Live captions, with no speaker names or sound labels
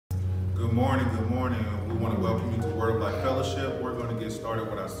Good morning, good morning. We want to welcome you to Word of Life Fellowship. We're going to get started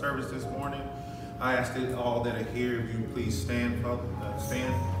with our service this morning. I ask that all that are here, if you please stand,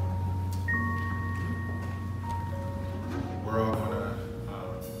 stand. We're all going to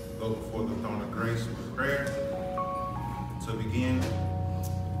go before the throne of grace with prayer. To begin,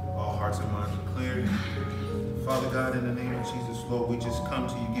 all hearts and minds are clear. Father God, in the name of Jesus, Lord, we just come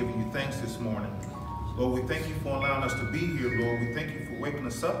to you giving you thanks this morning. Lord, we thank you for allowing us to be here, Lord. We thank you for waking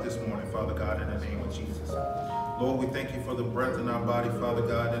us up this morning, Father God, in the name of Jesus. Lord, we thank you for the breath in our body, Father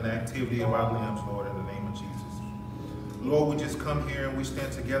God, and the activity of our limbs, Lord, in the name of Jesus. Lord, we just come here and we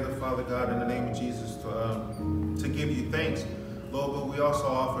stand together, Father God, in the name of Jesus to give you thanks. Lord, but we also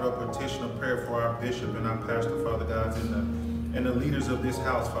offered a petition of prayer for our bishop and our pastor, Father God, and the leaders of this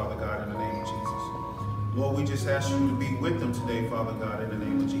house, Father God, in the name of Jesus. Lord, we just ask you to be with them today, Father God, in the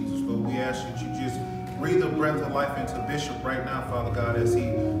name of Jesus. Lord, we ask that you just breathe a breath of life into Bishop right now, Father God, as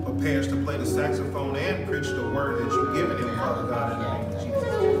he prepares to play the saxophone and preach the word that you've given him, Father God, in the name of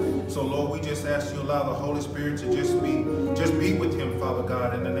Jesus. So, Lord, we just ask you allow the Holy Spirit to just be with him, Father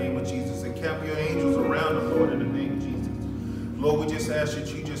God, in the name of Jesus. And camp your angels around him, Lord, in the name of Jesus. Lord, we just ask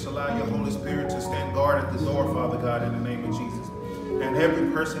that you just allow your Holy Spirit to stand guard at the door, Father God, in the name of Jesus. And every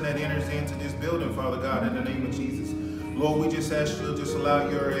person that enters into this building, Father God, in the name of Jesus. Lord, we just ask you to just allow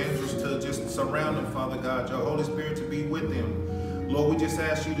your angels to just surround them, Father God, your Holy Spirit to be with them. Lord, we just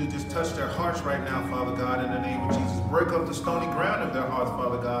ask you to just touch their hearts right now, Father God, in the name of Jesus. Break up the stony ground of their hearts,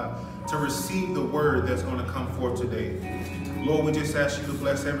 Father God, to receive the word that's going to come forth today. Lord, we just ask you to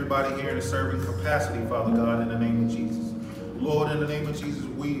bless everybody here in a serving capacity, Father God, in the name of Jesus. Lord, in the name of Jesus,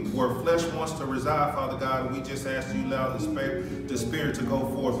 where flesh wants to reside, Father God, we just ask you allow the Spirit to go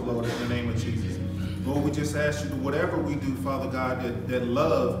forth, Lord, in the name of Jesus. Lord, we just ask you to whatever we do, Father God, that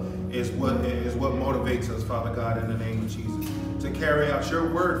love is what motivates us, Father God, in the name of Jesus. To carry out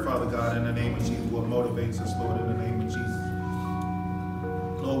your word, Father God, in the name of Jesus, what motivates us, Lord, in the name of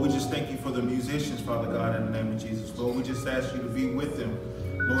Jesus. Lord, we just thank you for the musicians, Father God, in the name of Jesus. Lord, we just ask you to be with them,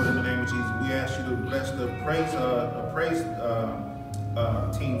 Lord, in the name of Jesus. We ask you to bless the praise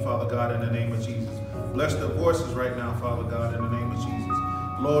team, Father God, in the name of Jesus. Bless the voices right now, Father God, in the name of Jesus.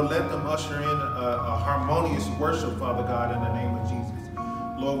 Lord, let them usher in a harmonious worship, Father God, in the name of Jesus.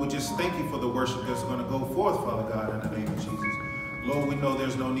 Lord, we just thank you for the worship that's going to go forth, Father God, in the name of Jesus. Lord, we know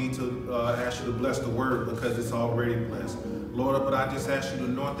there's no need to ask you to bless the word because it's already blessed. Lord, but I just ask you to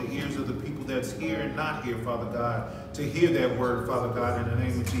anoint the ears of the people that's here and not here, Father God, to hear that word, Father God, in the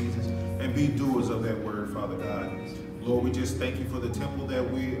name of Jesus, and be doers of that word, Father God. Lord, we just thank you for the temple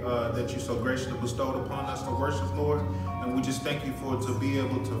that you so graciously bestowed upon us to worship, Lord. And we just thank you for to be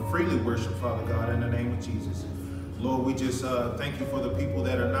able to freely worship, Father God, in the name of Jesus. Lord, we just thank you for the people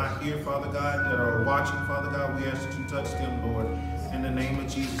that are not here, Father God, that are watching, Father God. We ask that you touch them, Lord. In the name of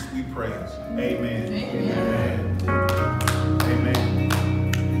Jesus, we pray. Amen. Amen. Amen.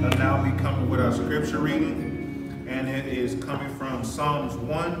 And now we coming with our scripture reading, and it is coming from Psalms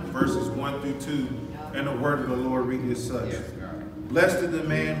 1, verses 1 through 2. And the word of the Lord reading as such. Blessed is the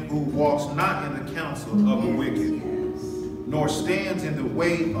man who walks not in the counsel of the wicked, nor stands in the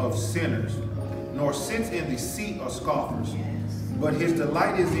way of sinners, nor sits in the seat of scoffers. But his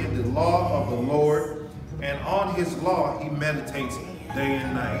delight is in the law of the Lord, and on his law he meditates day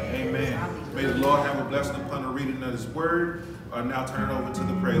and night. Amen. May the Lord have a blessing upon the reading of his word. I'll now turn it over to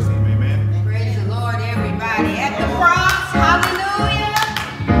the praise team. Amen. Praise the Lord, everybody. At the cross, hallelujah.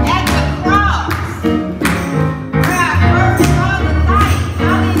 At the cross.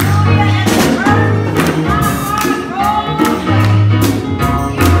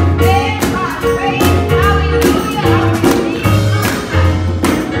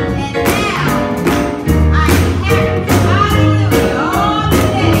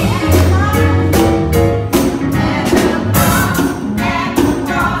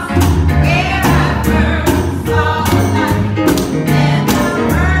 And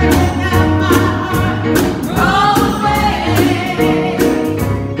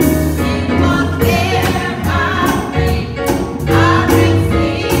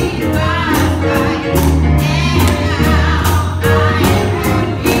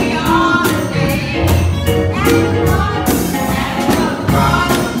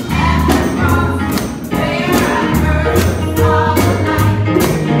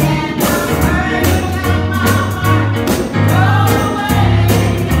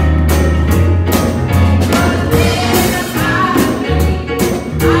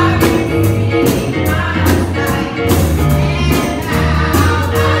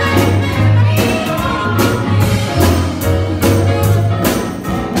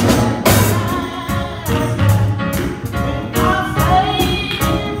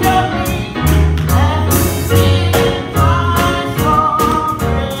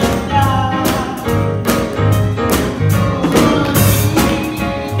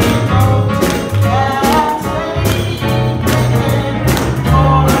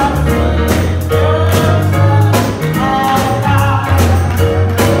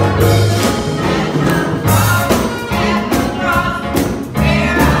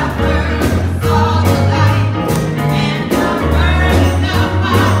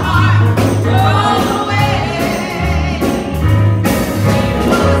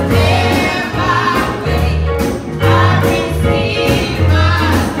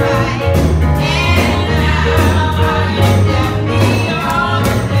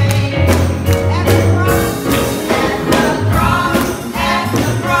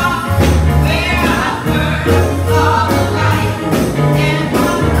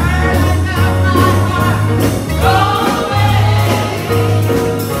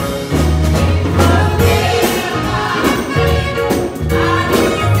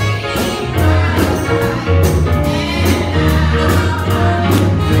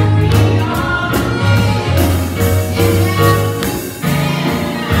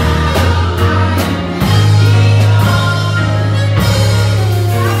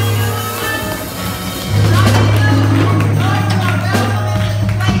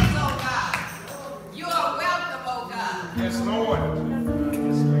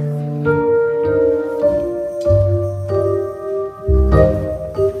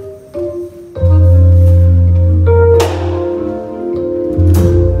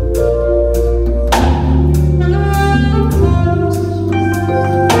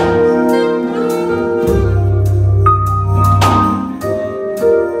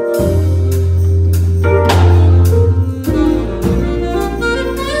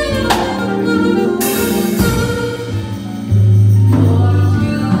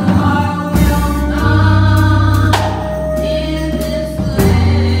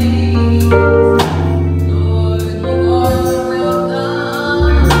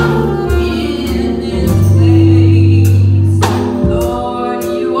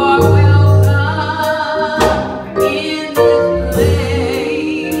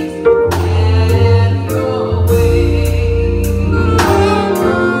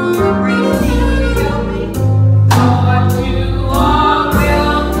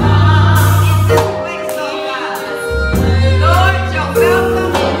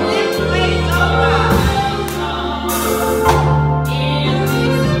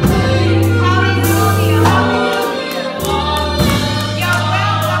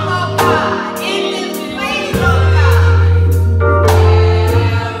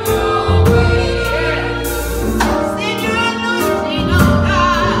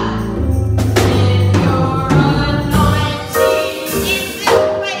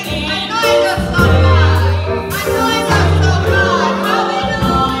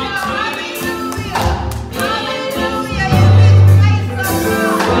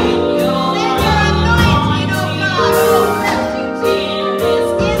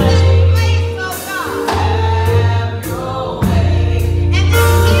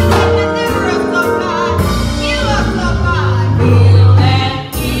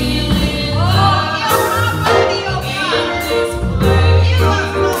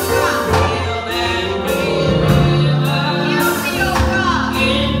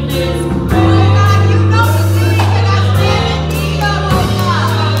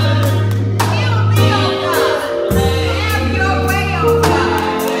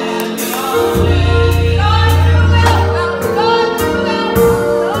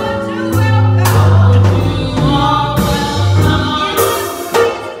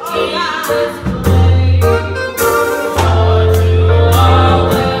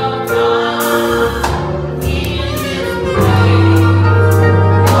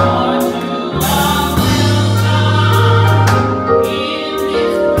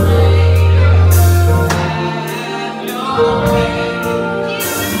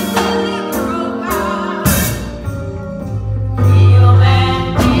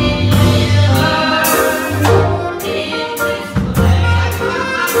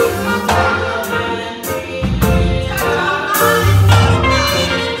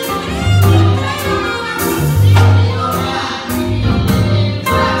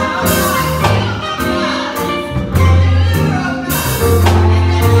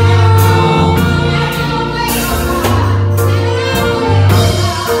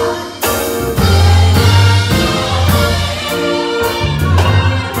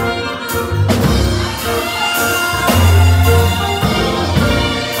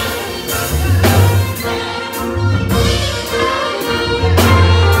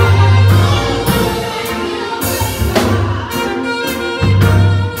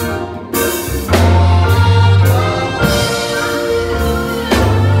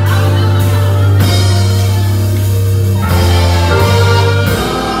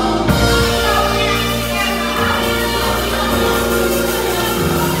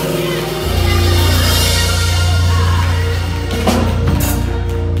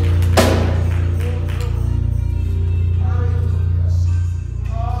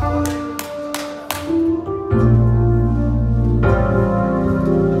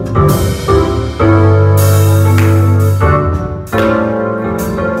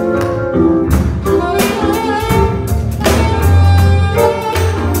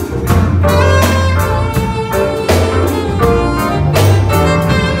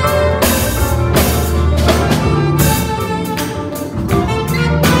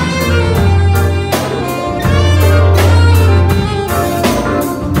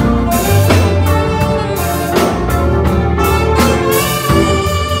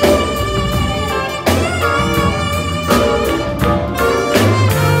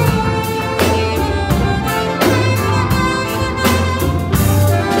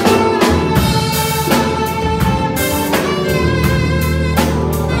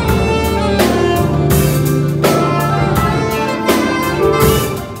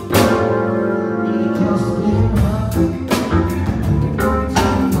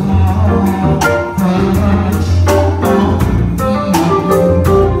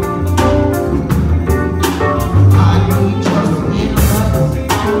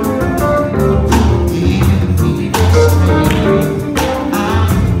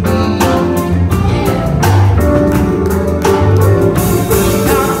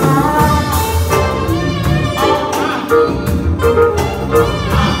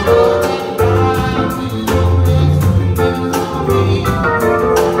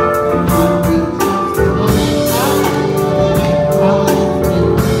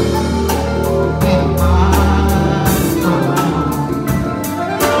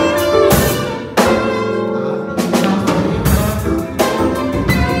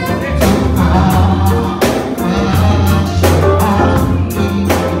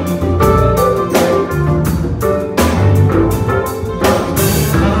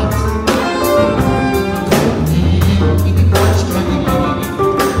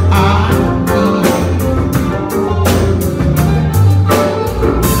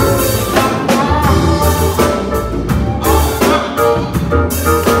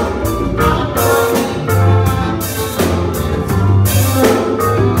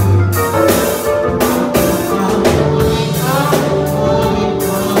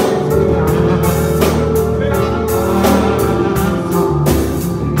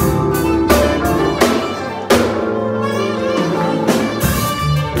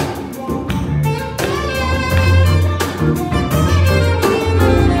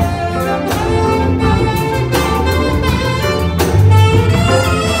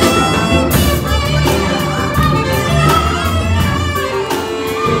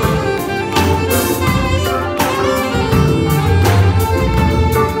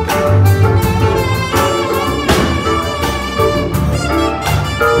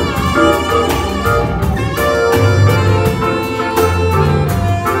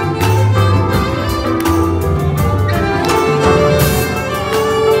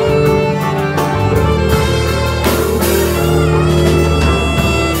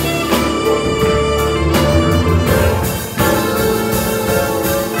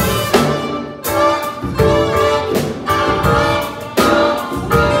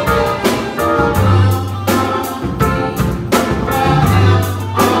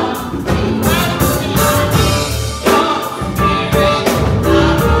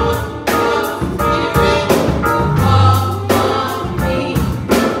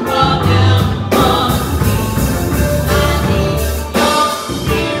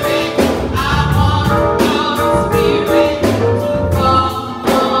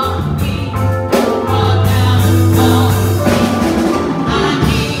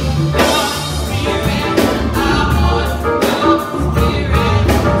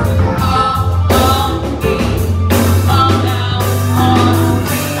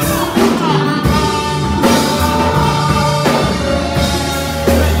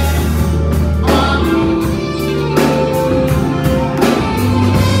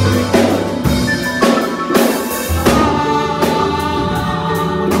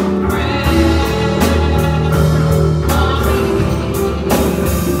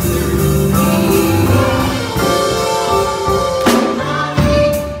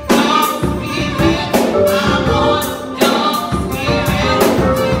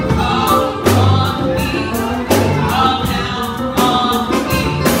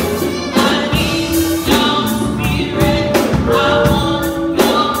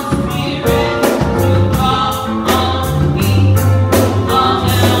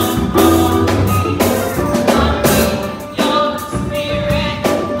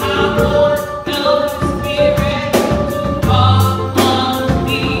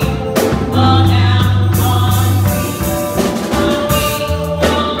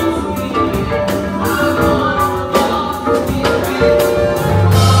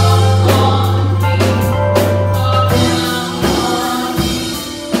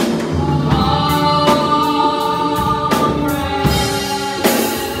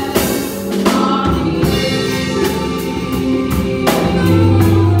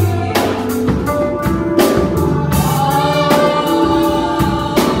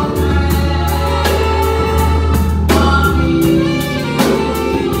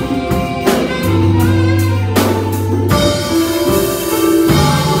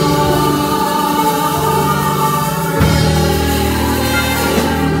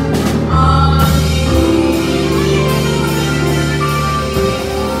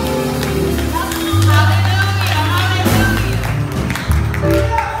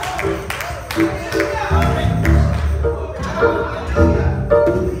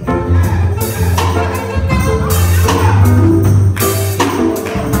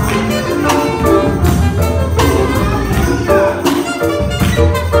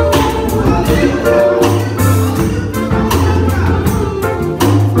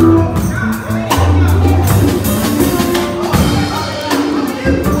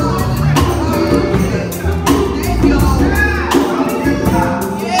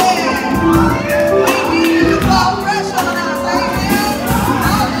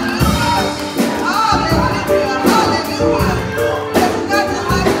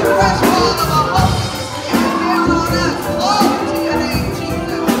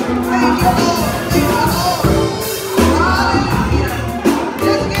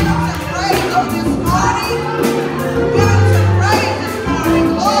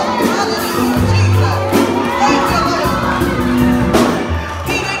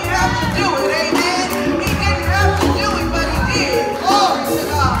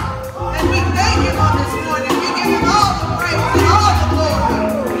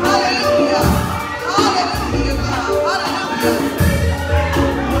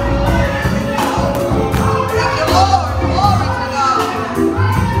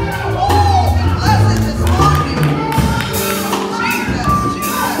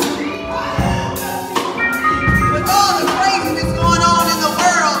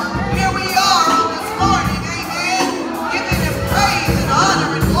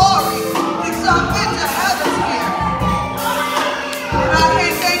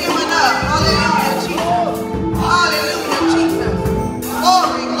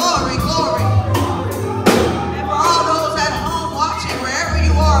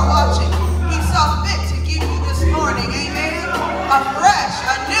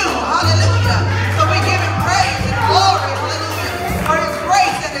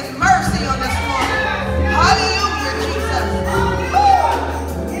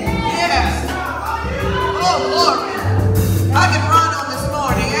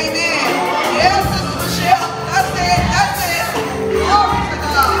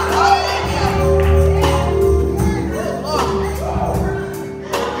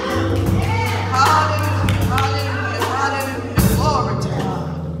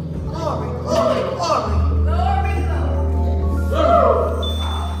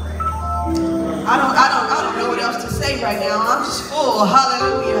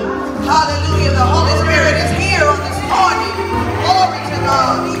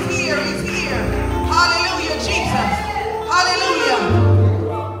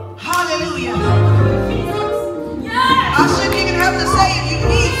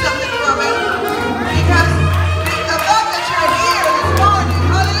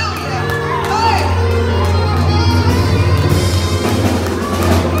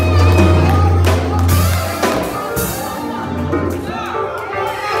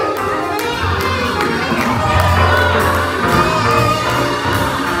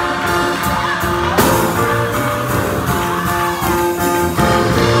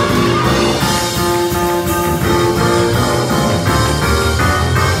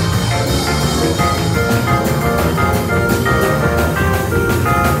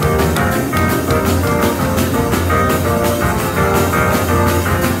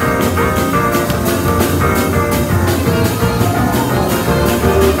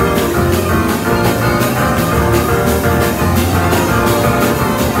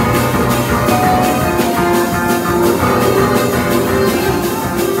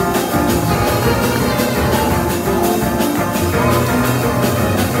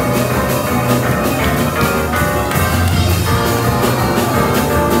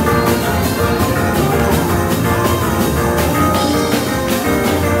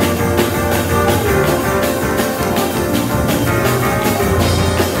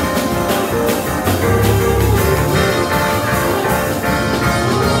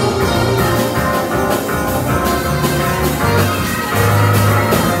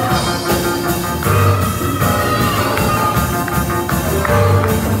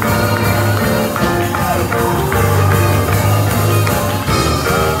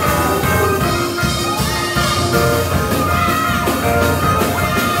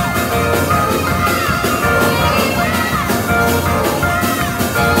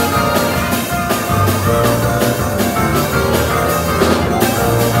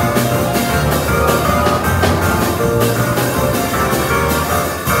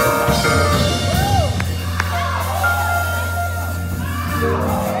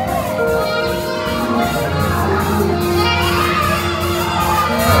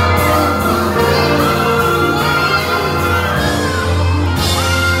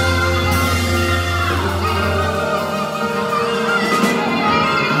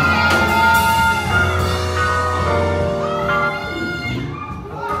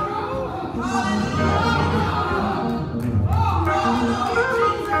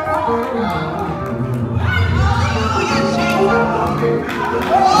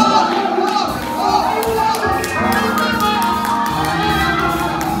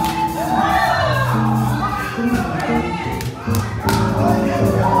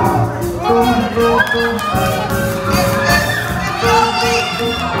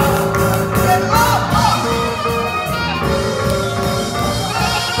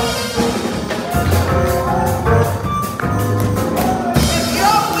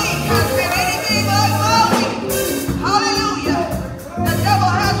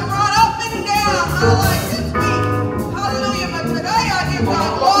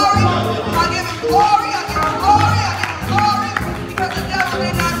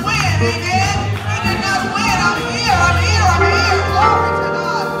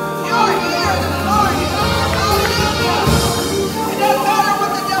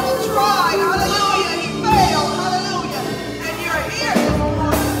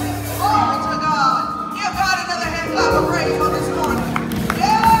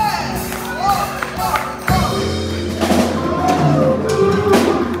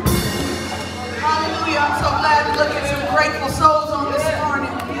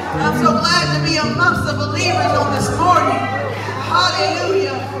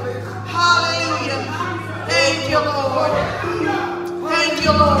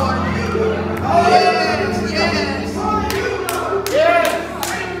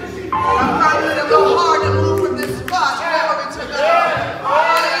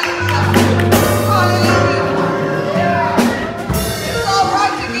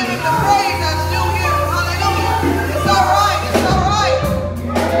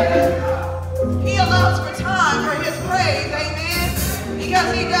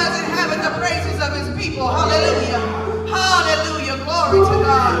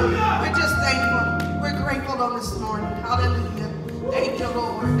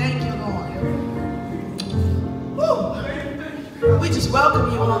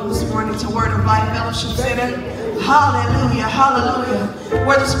Hallelujah, hallelujah.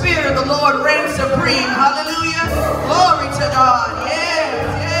 Where the Spirit of the Lord reigns supreme. Hallelujah. Glory to God. Yes,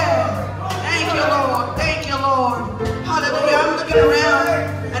 yes. Thank you, Lord. Thank you, Lord. Hallelujah. I'm looking around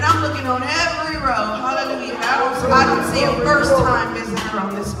and I'm looking on every row. Hallelujah. I don't see a first-time visitor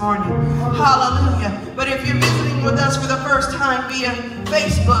on this morning. Hallelujah. But if you're visiting with us for the first time via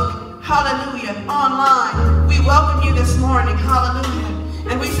Facebook, hallelujah, online, we welcome you this morning. Hallelujah.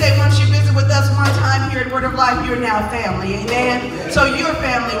 And we say once you visit with us one time here at Word of Life, you're now family, amen? So your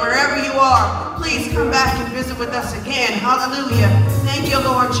family, wherever you are, please come back and visit with us again. Hallelujah. Thank you,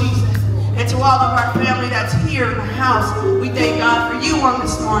 Lord Jesus. And to all of our family that's here in the house, we thank God for you on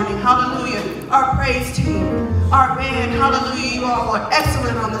this morning. Hallelujah. Our praise team, our band, hallelujah, you all are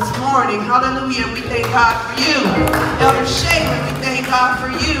excellent on this morning. Hallelujah. We thank God for you. Elder Shayla, we thank God for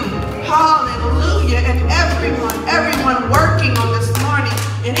you. Hallelujah. And everyone working on this morning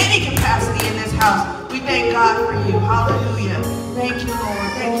in any capacity in this house, we thank God for you. Hallelujah. Thank you,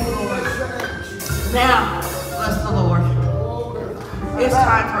 Lord. Thank you, Lord. Now, bless the Lord. It's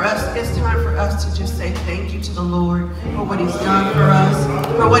time for us to just say thank you to the Lord for what he's done for us.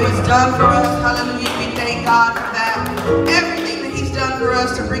 For what he's done for us. Hallelujah. We thank God for that. Everything that he's done for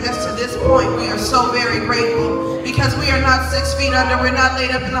us to bring us to this point, we are so very grateful because we are not 6 feet under. We're not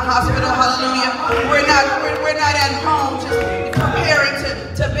laid up in the hospital. Hallelujah. We're not at home just preparing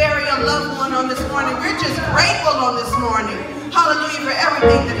to bury a loved one on this morning. We're just grateful on this morning. Hallelujah for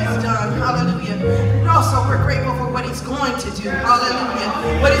everything that he's done. Hallelujah. And also we're grateful for what he's going to do. Hallelujah.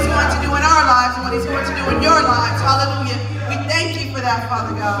 What he's going to do in our lives and what he's going to do in your lives. Hallelujah. We thank you for that,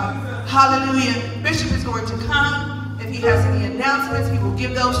 Father God. Hallelujah. Bishop is going to come. If he has any announcements, he will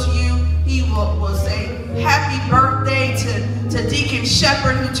give those to you. He will say happy birthday to Deacon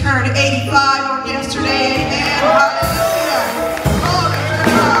Shepherd, who turned 85 on yesterday. Amen. Hallelujah. Glory to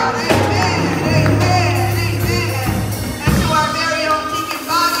God. Amen. Amen. Amen. And to our very own Deacon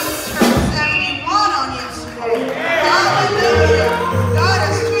Bobby, who turned 71 on yesterday. Hallelujah. God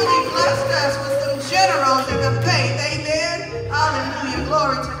has truly blessed us with some generals in the faith. Amen. Hallelujah.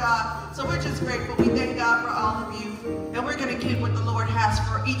 Glory to God. So we're just grateful. We thank God for all of you. And we're going to get what the Lord has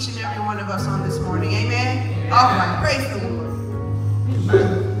for each and every one of us on this morning. Amen? All right. Praise the Lord. Amen.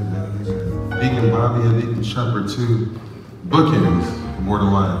 Deacon Bobby and Deacon Shepherd, too. Bookends for More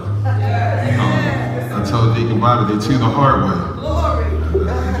Than Life. I told Deacon Bobby, they too the hard way. Glory.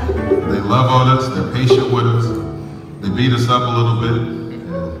 They love on us. They're patient with us. They beat us up a little bit.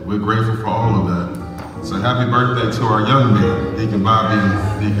 And we're grateful for all of that. So happy birthday to our young men, Deacon Bobby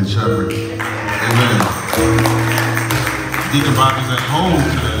and Deacon Shepherd. Amen. Deacon Bobby's at home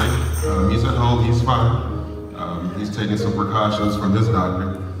today. He's at home, he's fine. He's taking some precautions from his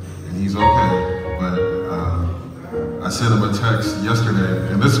doctor, and he's okay. But I sent him a text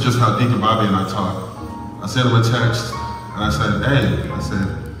yesterday, and this is just how Deacon Bobby and I talk. I sent him a text, and I said, hey, I said,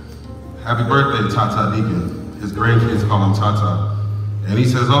 happy birthday, Tata Deacon. His grandkids call him Tata. And he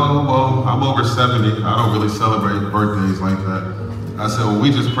says, oh, well, I'm over 70. I don't really celebrate birthdays like that. I said, well,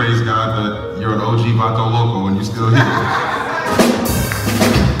 we just praise God that you're an OG Vato Loco and you're still here.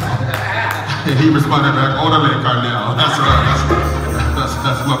 And he responded back, Orale Carnell. That's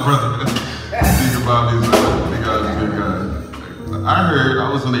my brother. Deacon Bobby's big guy.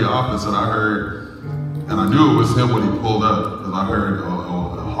 I was in the office and I heard, and I knew it was him when he pulled up, because I heard a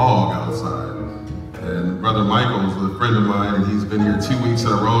hog outside. And Brother Michael's a friend of mine, and he's been here 2 weeks in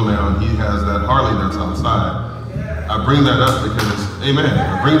a row now, and he has that Harley that's outside. I bring that up because, amen,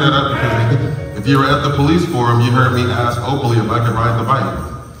 I bring that up because if you were at the police forum, you heard me ask openly if I could ride the bike.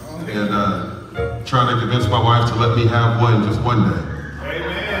 And trying to convince my wife to let me have one just one day.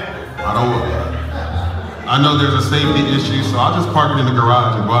 I know there's a safety issue, so I'll just park it in the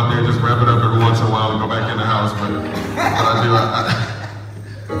garage and go out there and just rev it up every once in a while and go back in the house. But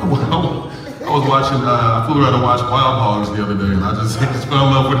I was watching, I flew around and watched Wild Hogs the other day, and I just fell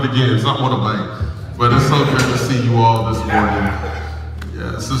in love with it again, so I want to bike. But it's so good to see you all this morning.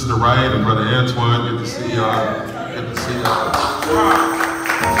 Yeah, Sister Wright and Brother Antoine, good to see y'all. Good to see y'all.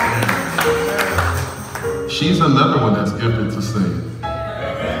 She's another one that's gifted to sing.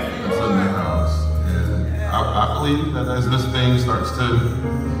 That's in the house. And I believe that as this thing starts to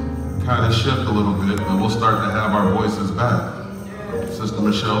kind of shift a little bit, that we'll start to have our voices back. Sister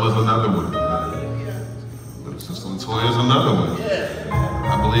Michelle is another one. Sister Latoya is another one.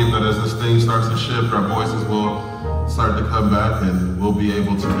 I believe that as this thing starts to shift, our voices will start to come back and we'll be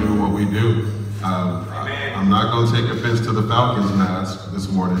able to do what we do. I'm not going to take offense to the Falcons mask this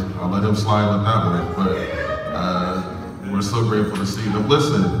morning. I'll let him slide with that one. But we're so grateful to see them.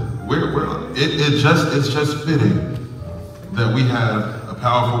 Listen, it's just fitting that we have a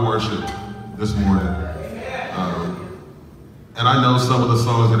powerful worship this morning. And I know some of the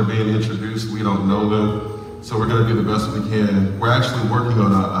songs that are being introduced, we don't know them, so we're going to do the best we can. We're actually working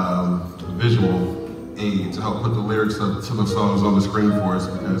on a visual aid to help put the lyrics to the songs on the screen for us,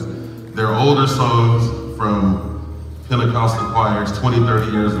 because they're older songs from Pentecostal choirs 20,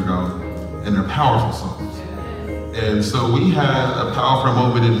 30 years ago, and they're powerful songs. And so we had a powerful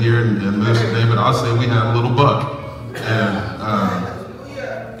moment in here, and Minister David, I'll say we had a little buck. And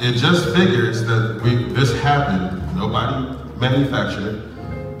it just figures that this happened, nobody manufactured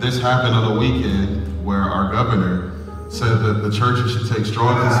it. This happened on a weekend where our governor said that the churches should take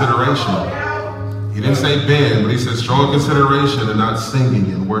strong consideration. He didn't say band, but he said strong consideration and not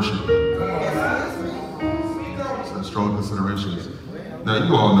singing and worshiping. So strong considerations. Now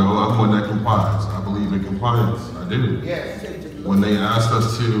you all know I'm one that complies. I believe in compliance. I do. When they asked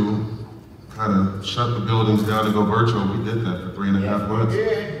us to kind of shut the buildings down and go virtual, we did that for 3.5 months.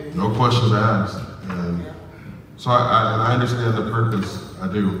 No questions asked. And so I understand the purpose. I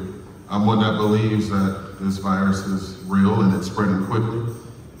do. I'm one that believes that this virus is real and it's spreading quickly.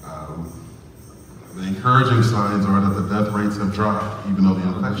 The encouraging signs are that the death rates have dropped, even though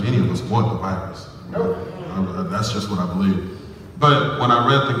any of us want the virus. That's just what I believe. But when I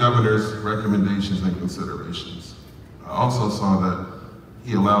read the governor's recommendations and considerations, I also saw that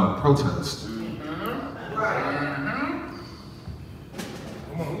he allowed protest.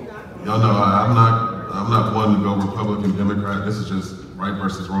 Y'all know I'm not one to go Republican, Democrat. This is just right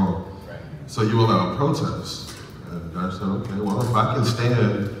versus wrong. So you allow protest. And I said, okay, well, if I can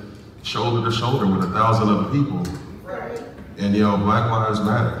stand shoulder to shoulder with 1,000 other people and yell Black Lives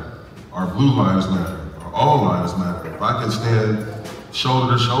Matter, or Blue Lives Matter, or All Lives Matter, if I can stand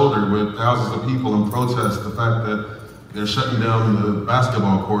shoulder to shoulder with thousands of people and protest the fact that they're shutting down the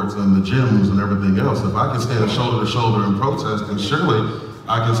basketball courts and the gyms and everything else, if I can stand shoulder to shoulder and protest, then surely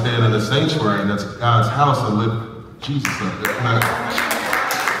I can stand in a sanctuary that's God's house and lift Jesus up.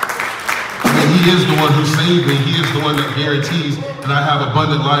 He is the one who saved me. He is the one that guarantees that I have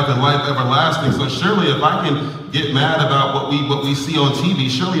abundant life and life everlasting. So surely if I can get mad about what we see on TV,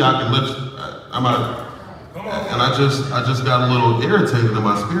 surely I can lift, and I just got a little irritated in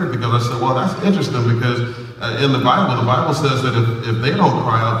my spirit, because I said, well, that's interesting, because in the Bible says that if they don't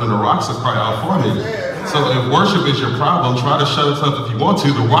cry out, then the rocks will cry out for me. So if worship is your problem, try to shut us up if you want to.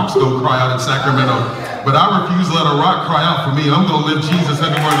 The rocks don't cry out in Sacramento. But I refuse to let a rock cry out for me. I'm going to lift Jesus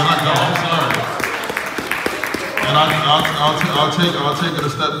everywhere that I go. I'm sorry. And I'll take it a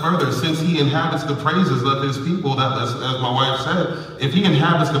step further. Since he inhabits the praises of his people, as my wife said, if he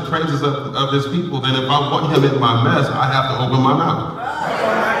inhabits the praises of his people, then if I want him in my mess, I have to open my mouth.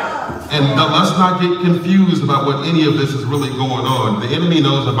 And let's not get confused about what any of this is really going on. The enemy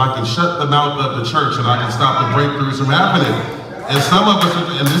knows if I can shut the mouth of the church and I can stop the breakthroughs from happening. And some of us,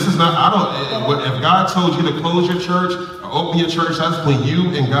 and this is not, if God told you to close your church or open your church, that's between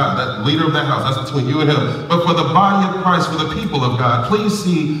you and God, that leader of that house, that's between you and him. But for the body of Christ, for the people of God, please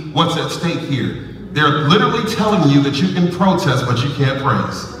see what's at stake here. They're literally telling you that you can protest, but you can't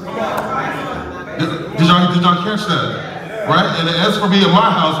praise. Did y'all catch that? Right? And as for me and my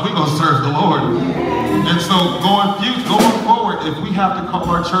house, we're going to serve the Lord. And so going forward, if we have to call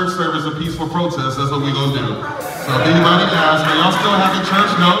our church service a peaceful protest, that's what we're going to do. So if anybody asks, are y'all still having church?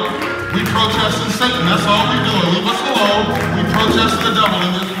 No. We protesting Satan. That's all we're doing. Leave us alone. We protesting the devil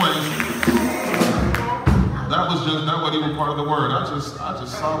in this place. That wasn't even part of the word. I just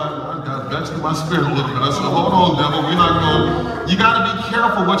saw that and I got vexed in my spirit a little bit. I said, hold on, devil, we're not going. You got to be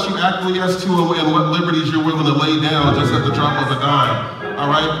careful what you acquiesce to and what liberties you're willing to lay down just at the drop of a dime. All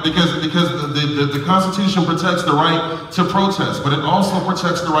right, because the Constitution protects the right to protest, but it also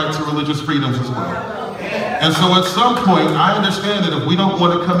protects the right to religious freedoms as well. And so at some point, I understand that if we don't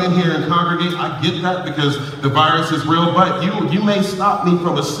want to come in here and congregate, I get that because the virus is real, but you may stop me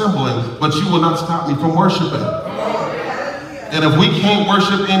from assembling, but you will not stop me from worshiping. And if we can't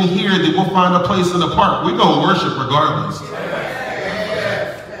worship in here, then we'll find a place in the park. We're going to worship regardless.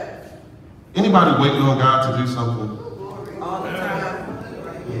 Anybody waiting on God to do something?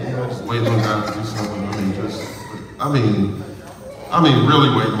 Just waiting on God to do something. I mean, really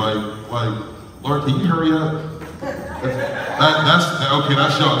waiting, like, Lord, can you hurry up? Okay,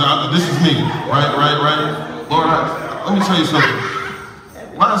 that's y'all. This is me, right? Lord, let me tell you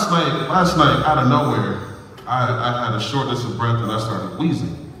something. Last night, out of nowhere, I had a shortness of breath and I started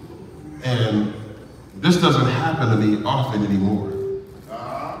wheezing. And this doesn't happen to me often anymore.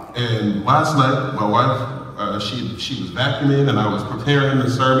 And last night, my wife, she was vacuuming and I was preparing the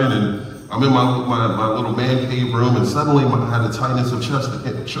sermon and I'm in my little man cave room and suddenly I had a tightness of chest,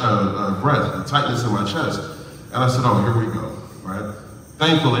 breath, a tightness in my chest. And I said, oh, here we go, right?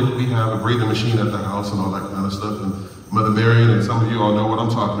 Thankfully, we have a breathing machine at the house and all that kind of stuff. And Mother Marion, and some of you all know what I'm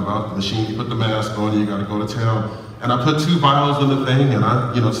talking about. The machine, you put the mask on, you got to go to town. And I put 2 vials in the thing, and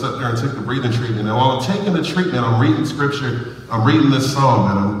I, sat there and took the breathing treatment. And while I'm taking the treatment, I'm reading scripture, I'm reading this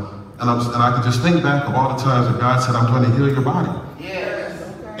psalm, and I can just think back of all the times that God said, I'm going to heal your body. Yes.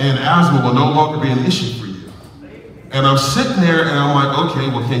 And asthma will no longer be an issue for you. And I'm sitting there, and I'm like, okay,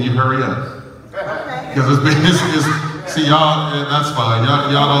 well, can you hurry up? Because see, y'all, that's fine.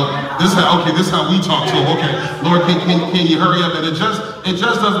 Y'all don't. This is how we talk to him. Okay, Lord, can you hurry up? And it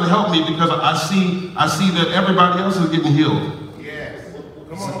just doesn't help me because I see that everybody else is getting healed. Yes.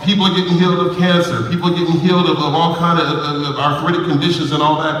 People are getting healed of cancer. People are getting healed of all kind of arthritic conditions and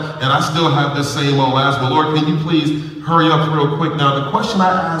all that. And I still have this same old asthma. Lord, can you please hurry up real quick? Now, the question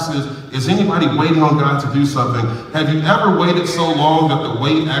I ask is anybody waiting on God to do something? Have you ever waited so long that the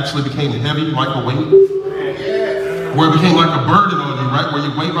weight actually became heavy like a weight? Where it became like a burden on you, right? Where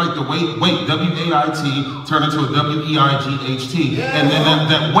you wait like the weight, W-A-I-T, turned into a W-E-I-G-H-T. And then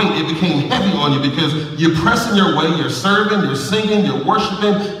that weight, it became heavy on you because you're pressing your way, you're serving, you're singing, you're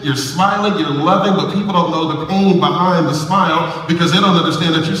worshiping, you're smiling, you're loving, but people don't know the pain behind the smile because they don't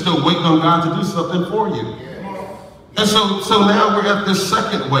understand that you're still waiting on God to do something for you. And so now we're at this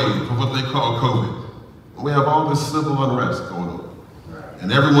second wave of what they call COVID. We have all this civil unrest going on.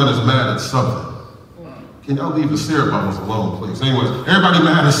 And everyone is mad at something. Can y'all leave the syrup bottles alone, please? Anyways, everybody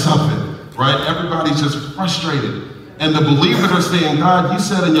mad at something, right? Everybody's just frustrated. And the believers are saying, God, you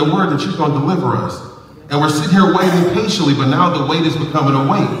said in your word that you're going to deliver us. And we're sitting here waiting patiently, but now the wait is becoming a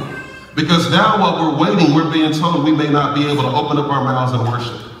wait. Because now while we're waiting, we're being told we may not be able to open up our mouths and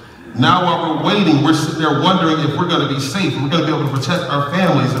worship. Now while we're waiting, we're sitting there wondering if we're going to be safe, if we're going to be able to protect our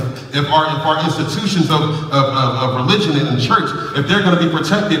families, if our institutions of religion and church, if they're going to be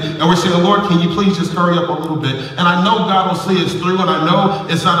protected. And we're saying, Lord, can you please just hurry up a little bit? And I know God will see us through, and I know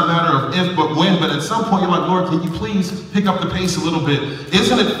it's not a matter of if but when, but at some point you're like, Lord, can you please pick up the pace a little bit?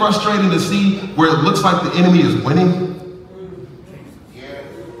 Isn't it frustrating to see where it looks like the enemy is winning?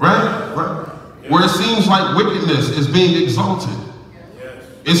 Right? Where it seems like wickedness is being exalted.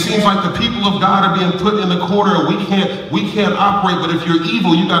 It seems like the people of God are being put in the corner and we can't operate, but if you're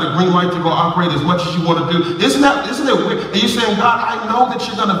evil, you got a green light to go operate as much as you want to do. Isn't it weird? And you're saying, God, I know that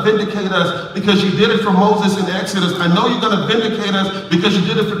you're going to vindicate us because you did it for Moses in Exodus. I know you're going to vindicate us because you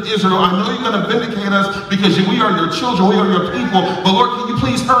did it for Israel. I know you're going to vindicate us because we are your children, we are your people. But Lord, can you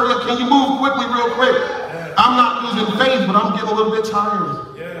please hurry up? Can you move quickly, real quick? I'm not losing faith, but I'm getting a little bit tired.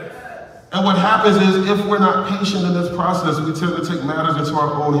 And what happens is, if we're not patient in this process, we tend to take matters into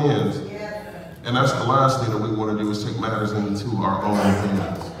our own hands. And that's the last thing that we want to do, is take matters into our own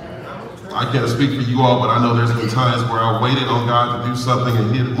hands. I can't speak for you all, but I know there's been times where I waited on God to do something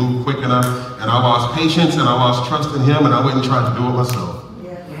and He didn't move quick enough, and I lost patience and I lost trust in Him, and I went and tried to do it myself.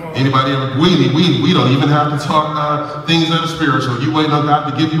 Anybody ever? We don't even have to talk things that are spiritual. You waiting on God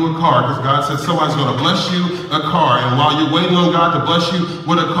to give you a car because God said somebody's going to bless you a car. And while you're waiting on God to bless you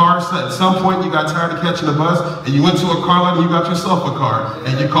with a car, at some point you got tired of catching a bus and you went to a car lot and you got yourself a car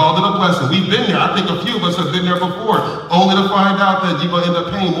and you called it a blessing. We've been there. I think a few of us have been there before, only to find out that you're going to end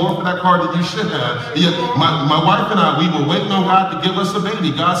up paying more for that car than you should have. Yeah, my wife and I, we were waiting on God to give us a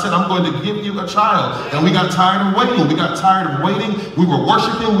baby. God said, I'm going to give you a child. And we got tired of waiting. We got tired of waiting. We were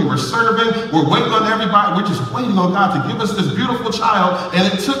worshiping. We were serving, we're waiting on everybody, we're just waiting on God to give us this beautiful child, and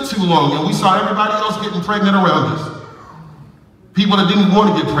it took too long, and we saw everybody else getting pregnant around us. People that didn't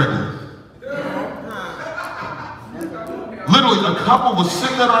want to get pregnant. Literally, a couple was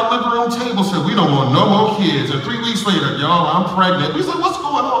sitting at our living room table, said, we don't want no more kids, and 3 weeks later, y'all, I'm pregnant. We said, what's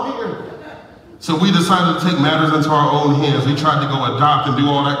going on here? So we decided to take matters into our own hands. We tried to go adopt and do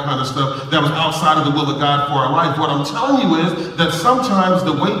all that kind of stuff that was outside of the will of God for our life. What I'm telling you is that sometimes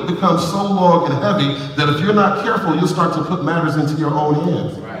the weight becomes so long and heavy that if you're not careful, you'll start to put matters into your own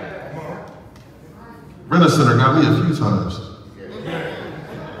hands. Rent Center got me a few times.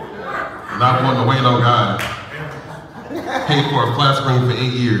 Not wanting to wait on God. Paid for a flat screen for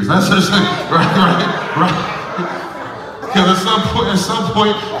 8 years. That's just right. Because at some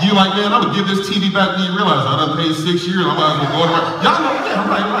point, you like, man, I'm going to give this TV back, and you realize I done paid 6 years, I might as well go around. Y'all know,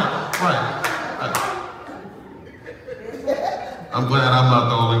 yeah, right. I'm glad I'm not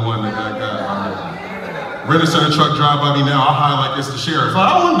the only one that got God. Rent Center truck drive by me now, I highlight it's the sheriff. So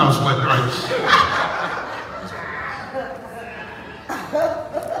I don't want no sweat, right?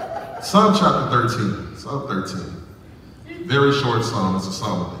 Psalm chapter 13, Psalm 13. Very short psalm, it's a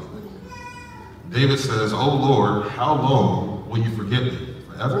psalm of David. David says, oh Lord, how long will you forget me?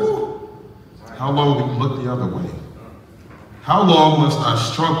 Forever? How long will you look the other way? How long must I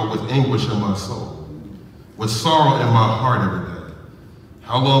struggle with anguish in my soul, with sorrow in my heart every day?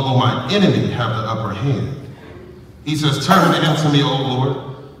 How long will my enemy have the upper hand? He says, turn it into me, O Lord.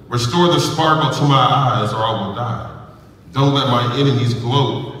 Restore the sparkle to my eyes, or I will die. Don't let my enemies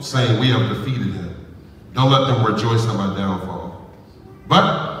gloat, saying we have defeated him. Don't let them rejoice at my downfall. But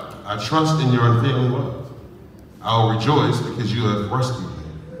I trust in your unfailing love. I will rejoice because you have rescued me.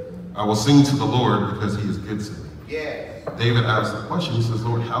 I will sing to the Lord because he is good to me. Yes. David asked the question, he says,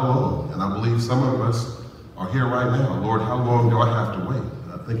 Lord, how long? And I believe some of us are here right now. Lord, how long do I have to wait?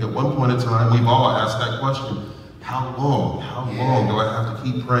 And I think at one point in time, we've all asked that question. How long? How long do I have to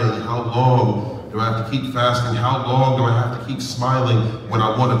keep praying? How long do I have to keep fasting? How long do I have to keep smiling when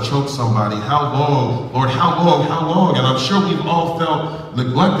I want to choke somebody? How long? Lord, how long? How long? And I'm sure we've all felt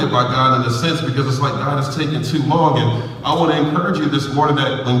neglected by God in a sense because it's like God has taken too long. And I want to encourage you this morning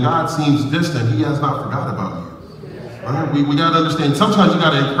that when God seems distant, he has not forgotten about you. Right? We got to understand, sometimes you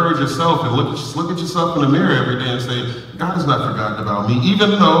got to encourage yourself and look at yourself in the mirror every day and say, God has not forgotten about me.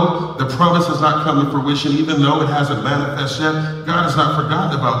 Even though the promise has not come to fruition, even though it hasn't manifested yet, God has not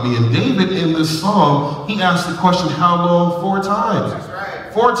forgotten about me. And David in this psalm, he asked the question, how long? 4 times. That's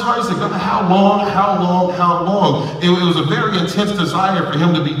right. 4 times, he said, how long, how long, how long? It was a very intense desire for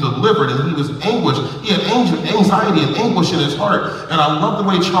him to be delivered, and he was anguished. He had anxiety and anguish in his heart. And I love the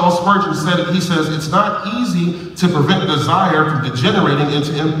way Charles Spurgeon said it. He says, it's not easy to prevent desire from degenerating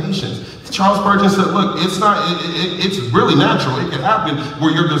into impatience. Charles Spurgeon said, look, it's really natural. It can happen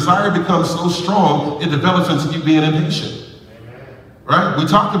where your desire becomes so strong, it develops into you being impatient. Right? We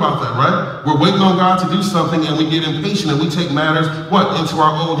talked about that, right? We're waiting on God to do something and we get impatient and we take matters, into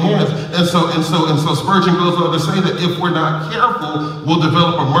our own hands. And so Spurgeon goes on to say that if we're not careful, we'll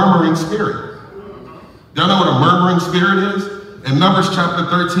develop a murmuring spirit. Y'all know what a murmuring spirit is? In Numbers chapter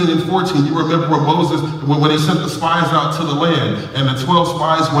 13 and 14, you remember when Moses, when they sent the spies out to the land, and the 12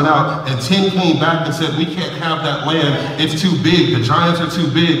 spies went out, and 10 came back and said, we can't have that land, it's too big, the giants are too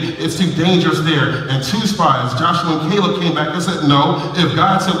big, it's too dangerous there. And 2 spies, Joshua and Caleb, came back and said, no, if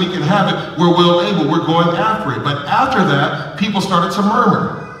God said we can have it, we're well able, we're going after it. But after that, people started to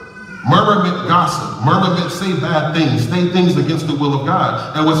murmur. Murmur meant gossip. Murmur meant say bad things, say things against the will of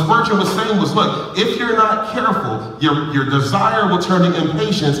God. And what Spurgeon was saying was, look, if you're not careful, your desire will turn to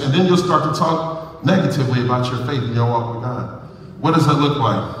impatience, and then you'll start to talk negatively about your faith and your walk with God. What does that look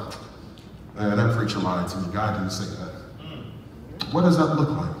like? Man, that preacher lied to me. God didn't say that. What does that look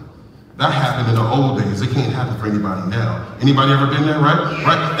like? That happened in the old days. It can't happen for anybody now. Anybody ever been there, right?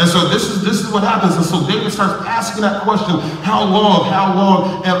 Right? And so this is what happens. And so David starts asking that question, how long, how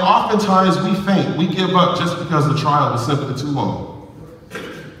long? And oftentimes we faint. We give up just because the trial was simply too long.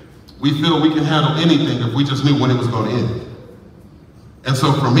 We feel we can handle anything if we just knew when it was going to end. And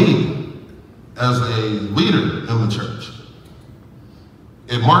so for me, as a leader in the church.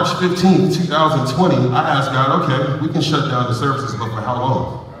 In March 15th, 2020, I asked God, okay, we can shut down the services, but for how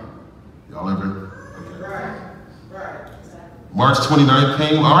long? Y'all ever? Okay. Right. March 29th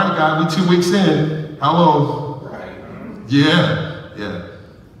came, all right, God, we 2 weeks in. How long? Right. Yeah.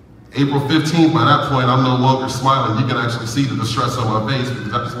 April 15th, by that point, I'm no longer smiling. You can actually see the distress on my face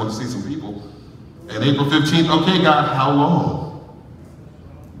because I just want to see some people. And April 15th, okay, God, how long?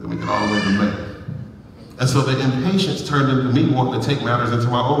 Then we get all the way to May. And so the impatience turned into me wanting to take matters into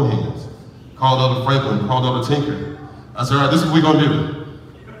my own hands. Called Elder Franklin, called Elder Tinker. I said, all right, this is what we're going to do.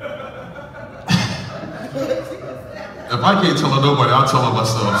 If I can't tell her nobody, I'll tell her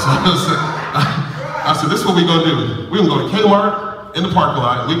myself. So I said, this is what we're going to do. We're going to go to Kmart in the parking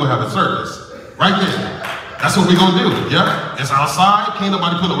lot, and we're going to have a service right there. That's what we're going to do, yeah? It's outside, can't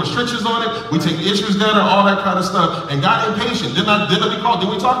nobody put no restrictions on it. We take issues down and all that kind of stuff. And got impatient. Didn't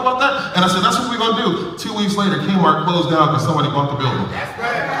we talk about that? And I said, that's what we're going to do. 2 weeks later, Kmart closed down because somebody bought the building. That's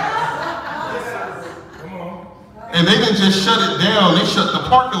right. Come on. And they didn't just shut it down, they shut the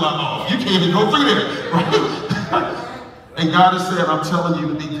parking lot off. You can't even go through there, right? And God has said, I'm telling you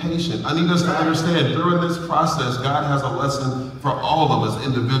to be patient. I need us to understand during this process, God has a lesson for all of us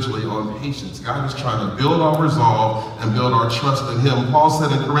individually on patience. God is trying to build our resolve and build our trust in him. Paul said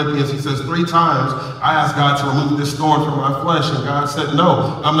in Corinthians, he says, 3 times I asked God to remove this thorn from my flesh. And God said,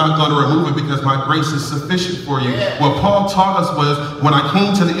 no, I'm not going to remove it because my grace is sufficient for you. What Paul taught us was when I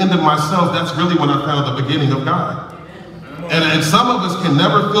came to the end of myself, that's really when I found the beginning of God. And some of us can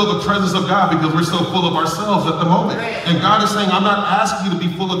never feel the presence of God because we're so full of ourselves at the moment. And God is saying, I'm not asking you to be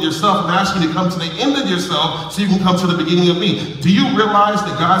full of yourself. I'm asking you to come to the end of yourself so you can come to the beginning of me. Do you realize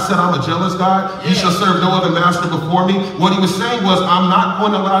that God said, I'm a jealous God? You shall serve no other master before me. What he was saying was, I'm not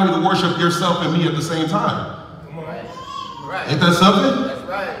going to allow you to worship yourself and me at the same time. Right. Ain't that something? That's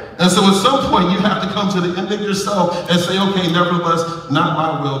right. And so at some point, you have to come to the end of yourself and say, okay, nevertheless, not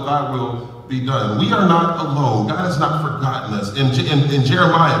my will, thy will be done. We are not alone. God has not forgotten us. In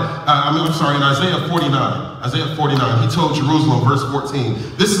Jeremiah, in Isaiah 49, he told Jerusalem, verse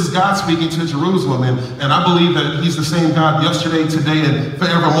 14, this is God speaking to Jerusalem, and I believe that he's the same God yesterday, today, and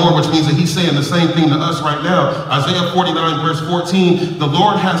forevermore, which means that he's saying the same thing to us right now. Isaiah 49, verse 14, the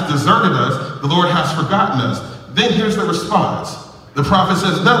Lord has deserted us, the Lord has forgotten us. Then here's the response. The prophet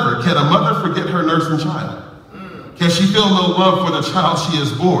says, never can a mother forget her nursing child. Can she feel no love for the child she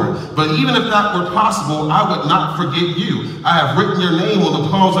has born? But even if that were possible, I would not forget you. I have written your name on the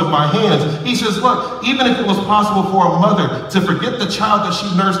palms of my hands. He says, look, even if it was possible for a mother to forget the child that she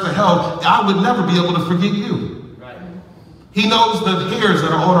nursed to health, I would never be able to forget you. Right. He knows the hairs that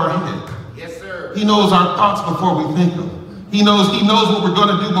are on our head. Yes, sir. He knows our thoughts before we think them. He knows what we're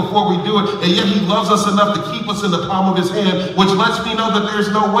going to do before we do it, and yet he loves us enough to keep us in the palm of his hand, which lets me know that there's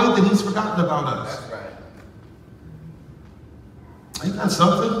no way that he's forgotten about us. That's right. Ain't that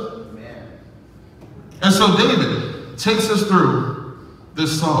something? Amen. And so David takes us through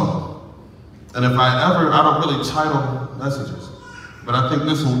this song. And if I don't really title messages, but I think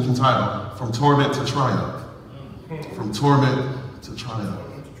this one we can title, From Torment to Triumph. From Torment to Triumph.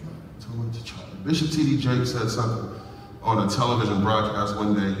 Torment to Triumph. Bishop T.D. Jakes said something on a television broadcast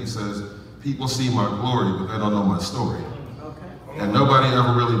one day. He says, people see my glory, but they don't know my story. Okay. And nobody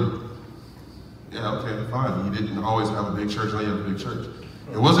ever really, yeah, okay, fine. He didn't always have a big church, now you have a big church.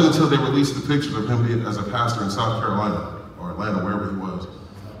 It wasn't until they released the pictures of him being as a pastor in South Carolina, or Atlanta, wherever he was.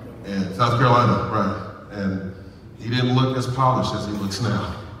 And South Carolina, right. And he didn't look as polished as he looks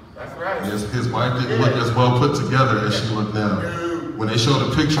now. That's right. His wife didn't look as well put together as she looked now. When they showed a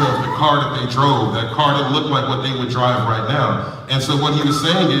picture of the car that they drove, that car didn't look like what they would drive right now. And so what he was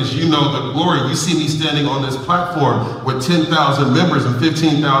saying is, you know the glory. You see me standing on this platform with 10,000 members and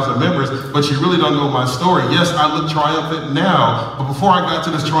 15,000 members, but you really don't know my story. Yes, I look triumphant now, but before I got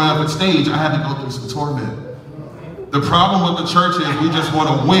to this triumphant stage, I had to go through some torment. The problem with the church is we just want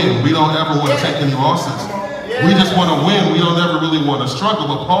to win. We don't ever want to take any losses. We just want to win. We don't ever really want to struggle.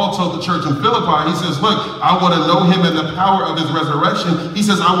 But Paul told the church in Philippi, he says, look, I want to know him in the power of his resurrection. He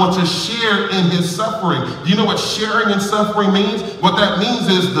says, I want to share in his suffering. Do you know what sharing in suffering means? What that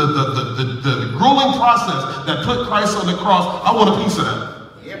means is the grueling process that put Christ on the cross. I want a piece of that.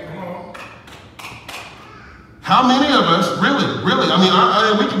 How many of us, really, I mean,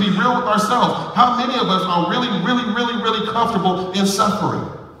 we can be real with ourselves. How many of us are really comfortable in suffering?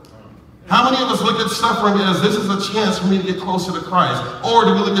 How many of us look at suffering as this is a chance for me to get closer to Christ? Or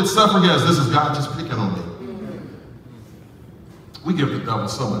do we look at suffering as this is God just picking on me? We give the devil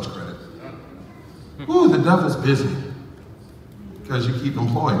so much credit. Ooh, the devil's busy because you keep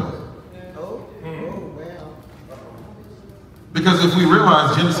employing him. Because if we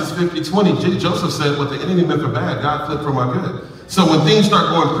realize Genesis 50:20, Joseph said, what the enemy meant for bad, God flipped for my good. So when things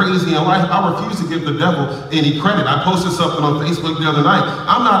start going crazy in life, I refuse to give the devil any credit. I posted something on Facebook the other night.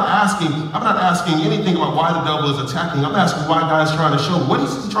 I'm not asking anything about why the devil is attacking. I'm asking why God is trying to show me. What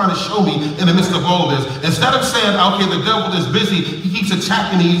is he trying to show me in the midst of all of this? Instead of saying, okay, the devil is busy, he keeps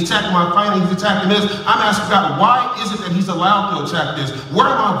attacking me, he's attacking my finances, he's attacking this, I'm asking God, why is it that he's allowed to attack this?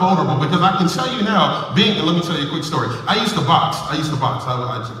 Where am I vulnerable? Because I can tell you now, and let me tell you a quick story. I used to box. I tried to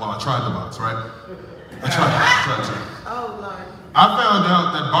box, right? I tried to. Oh, Lord. I found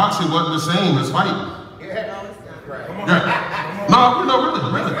out that boxing wasn't the same as fighting. Yeah. No, really.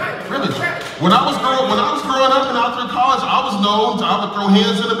 When I was growing up and out through college, I was known to I would throw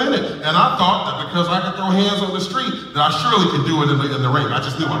hands in a minute, and I thought that because I could throw hands on the street, that I surely could do it in the ring. I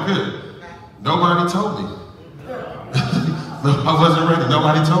just knew I could. Nobody told me. No, I wasn't ready.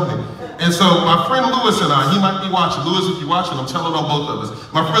 Nobody told me. And so my friend Lewis and I, he might be watching. Lewis, if you're watching, I'm telling on both of us.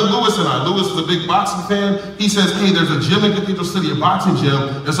 My friend Lewis and I, Lewis is a big boxing fan. He says, hey, there's a gym in Cathedral City, a boxing gym.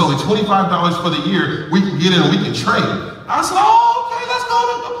 It's only $25 for the year. We can get in and we can train. I said, oh, okay, let's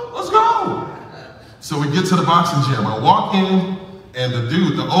go. So we get to the boxing gym. I walk in and the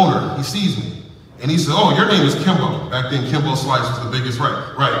dude, the owner, he sees me. And he said, oh, your name is Kimbo. Back then, Kimbo Slice was the biggest, right?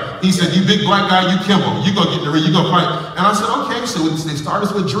 He said, you big black guy, you Kimbo. You go get in the ring, you go fight. And I said, okay, so they start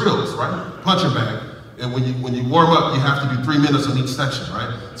us with drills, right? Punching bag. And when you warm up, you have to do 3 minutes in each section, right?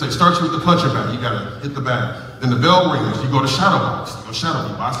 So it starts with the punching bag, you gotta hit the bag. Then the bell rings, you go to shadow box. You go shadow,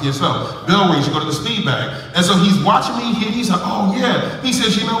 you box yourself. Bell rings, you go to the speed bag. And so he's watching me hit, he's like, oh yeah. He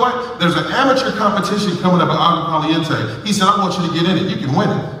says, you know what? There's an amateur competition coming up at Agua Caliente. He said, I want you to get in it, you can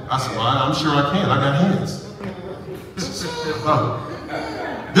win it. I said, well, I'm sure I can, I got hands.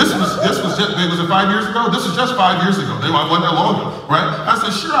 This was just, was it 5 years ago? This was just 5 years ago. It wasn't that long ago, right? I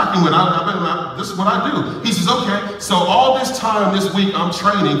said, sure I can win. This is what I do. He says, okay. So all this time this week I'm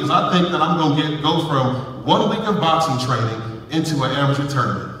training because I think that I'm going to go from 1 week of boxing training into an amateur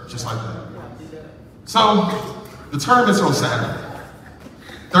tournament, just like that. So the tournament's on Saturday.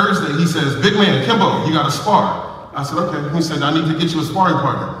 Thursday, he says, big man, Kimbo, you got to spar. I said, okay. He said, I need to get you a sparring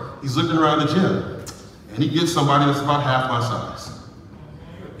partner. He's looking around the gym and he gets somebody that's about half my size.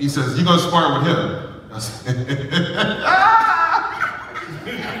 He says, you gonna spar with him? I said,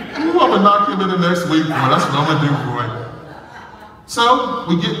 I'm gonna knock him in the next week, boy. That's what I'm gonna do, boy. So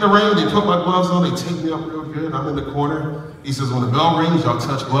we get in the ring, they put my gloves on, they take me up real good. I'm in the corner. He says, when the bell rings, y'all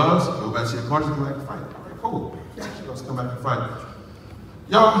touch gloves, go back to your corners, come back and fight. Okay, cool. Let's come back and fight.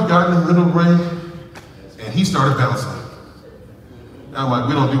 Y'all got in the middle of the ring, and he started bouncing. And I'm like,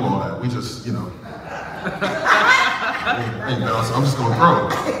 we don't do all that. We just, you know. I ain't bouncing, I'm just gonna throw.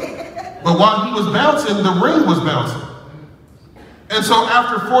 But while he was bouncing, the ring was bouncing. And so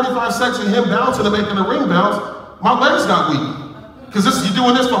after 45 seconds of him bouncing and making the ring bounce, my legs got weak. Because you're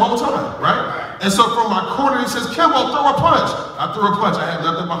doing this the whole time, right? And so from my corner, he says, Kimbo, throw a punch. I threw a punch, I had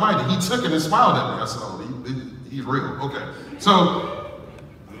nothing behind it. He took it and smiled at me. I said, oh, he's real, okay. So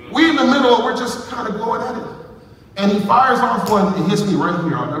we in the middle and we're just kind of going at it. And he fires off one and hits me right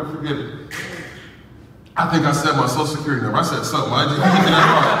here, I'll never forget it. I think I said my social security number. I said something. I didn't get that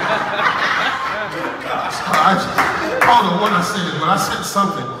wrong. I don't know what I said, but I said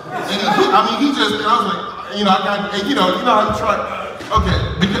something. And he just, and I was like, you know, how you try. Okay,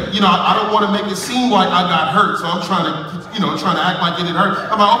 because, you know, I don't want to make it seem like I got hurt, so I'm trying to act like it didn't hurt.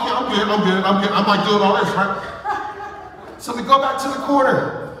 I'm like, okay, I'm good. I'm like doing all this, right? So we go back to the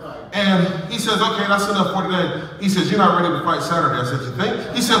corner. And he says, okay, that's enough for today. He says, you're not ready to fight Saturday. I said, you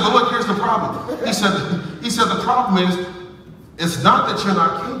think? He said, but look, here's the problem. He said, the problem is, it's not that you're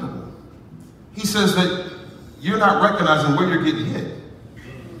not capable. He says that you're not recognizing where you're getting hit.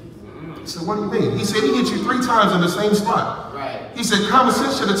 I said, what do you mean? He said, he hit you 3 times in the same spot. Right. He said, common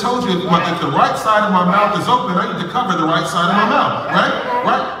sense should have told you if the right side of my mouth is open, I need to cover the right side of my mouth, right?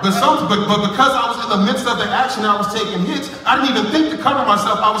 But because I was in the midst of the action, I was taking hits, I didn't even think to cover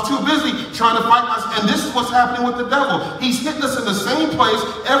myself. I was too busy trying to fight myself. And this is what's happening with the devil. He's hitting us in the same place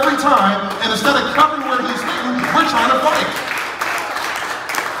every time, and instead of covering where he's hitting, we're trying to fight.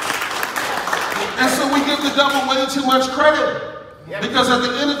 And so we give the devil way too much credit. Because at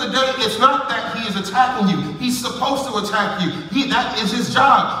the end of the day, it's not that he is attacking you. He's supposed to attack you. That is his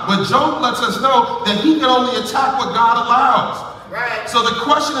job. But Job lets us know that he can only attack what God allows. Right. So the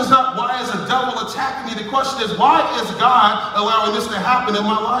question is not, why is the devil attacking me? The question is, why is God allowing this to happen in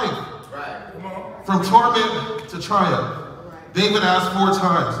my life? Right. From torment to triumph. David asked 4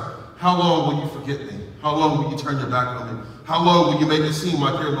 times, how long will you forget me? How long will you turn your back on me? How long will you make it seem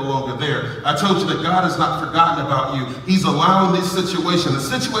like you're no longer there? I told you that God has not forgotten about you. He's allowing this situation, the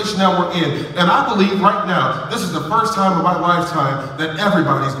situation that we're in. And I believe right now, this is the first time in my lifetime that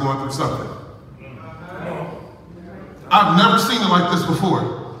everybody's going through something. I've never seen it like this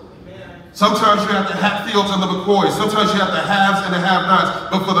before. Sometimes you have the Hatfields and the McCoys. Sometimes you have the haves and the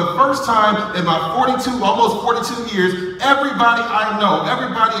have-nots. But for the first time in my almost 42 years, everybody I know,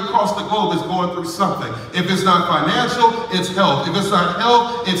 everybody across the globe is going through something. If it's not financial, it's health. If it's not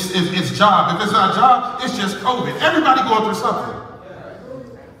health, it's job. If it's not job, it's just COVID. Everybody going through something.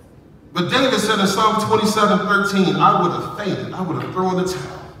 But David said in Psalm 27:13, I would have fainted. I would have thrown the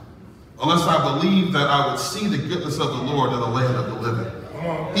towel unless I believed that I would see the goodness of the Lord in the land of the living.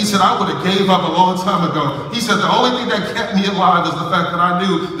 He said, I would have gave up a long time ago. He said, the only thing that kept me alive is the fact that I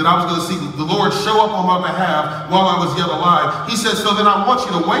knew that I was going to see the Lord show up on my behalf while I was yet alive. He said, so then I want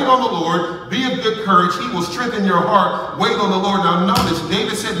you to wait on the Lord, be of good courage. He will strengthen your heart. Wait on the Lord. Now notice,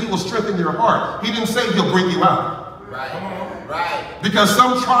 David said he will strengthen your heart. He didn't say he'll bring you out. Right. Because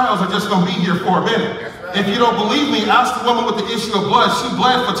some trials are just going to be here for a minute. If you don't believe me, ask the woman with the issue of blood. She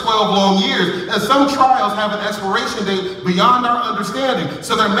bled for 12 long years. And some trials have an expiration date beyond our understanding.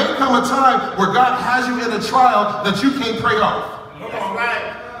 So there may come a time where God has you in a trial that you can't pray off.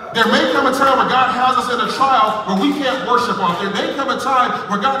 There may come a time where God has us in a trial where we can't worship off. There may come a time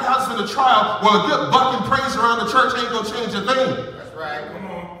where God has us in a trial where a good buck and praise around the church ain't going to change a thing. That's right. Come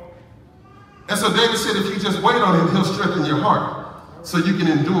on. And so David said, if you just wait on him, he'll strengthen your heart so you can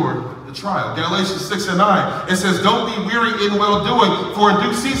endure the trial. Galatians 6:9, it says, don't be weary in well-doing, for in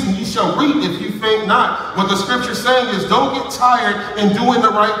due season you shall reap if you faint not. What the scripture's saying is, don't get tired in doing the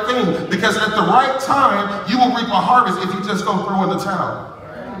right thing, because at the right time, you will reap a harvest if you just don't throw in the towel.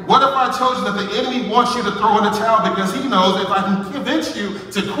 What if I told you that the enemy wants you to throw in the towel because he knows if I can convince you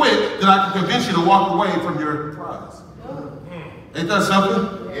to quit, then I can convince you to walk away from your prize? Ain't that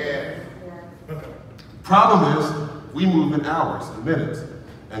something? Yeah. Problem is, we move in hours and minutes,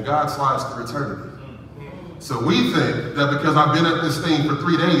 and God slides through eternity. So we think that because I've been at this thing for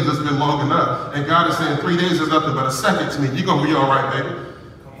 3 days, it's been long enough. And God is saying 3 days is nothing but a second to me. You're going to be all right, baby.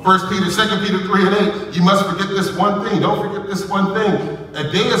 2 Peter 3:8, you must forget this one thing. Don't forget this one thing.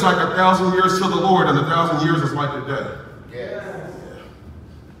 A day is like 1,000 years to the Lord, and 1,000 years is like a day. Yeah.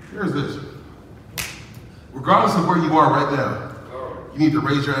 Here's this. Regardless of where you are right now, you need to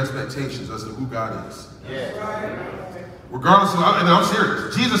raise your expectations as to who God is. Yeah. Regardless of, and I'm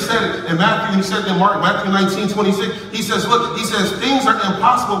serious. Jesus said it in Matthew, he said it in Matthew 19:26. He says, look, he says, things are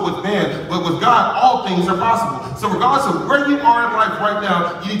impossible with man, but with God, all things are possible. So regardless of where you are in life right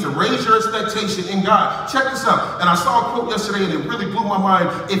now, you need to raise your expectation in God. Check this out. And I saw a quote yesterday, and it really blew my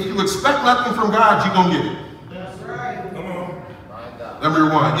mind. If you expect nothing from God, you're going to get it.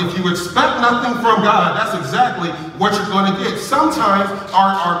 Number one, if you expect nothing from God, that's exactly what you're going to get. Sometimes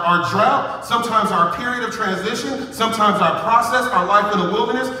our drought, sometimes our period of transition, sometimes our process, our life in the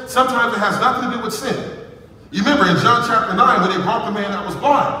wilderness, sometimes it has nothing to do with sin. You remember in John chapter 9 when they brought the man that was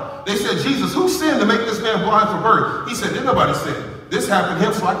blind, they said, Jesus, who sinned to make this man blind from birth? He said, did nobody sin? This happened to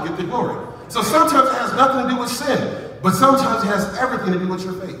him so I can get the glory. So sometimes it has nothing to do with sin, but sometimes it has everything to do with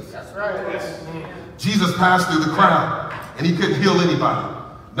your faith. That's right. Jesus passed through the crowd, and he couldn't heal anybody.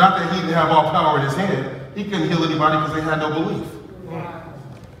 Not that he didn't have all power in his hand. He couldn't heal anybody because they had no belief.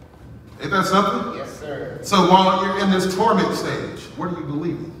 Ain't that something? Yes, sir. So while you're in this torment stage, what are you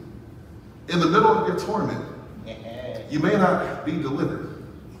believing? In the middle of your torment, you may not be delivered,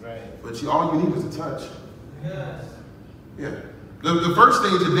 but all you need is a touch. Yes. Yeah. The first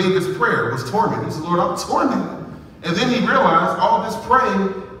stage of David's prayer was torment. He said, Lord, I'm tormented. And then he realized all this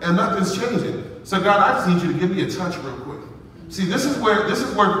praying and nothing's changing. So God, I just need you to give me a touch real quick. See, this is where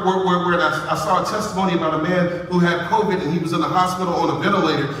I saw a testimony about a man who had COVID, and he was in the hospital on a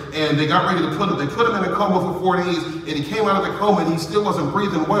ventilator, and they got ready to put him. They put him in a coma for 4 days, and he came out of the coma, and he still wasn't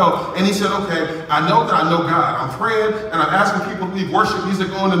breathing well. And he said, okay, I know that I know God. I'm praying, and I'm asking people to leave worship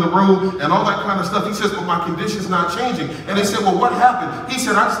music on in the room, and all that kind of stuff. He says, but my condition's not changing. And they said, well, what happened? He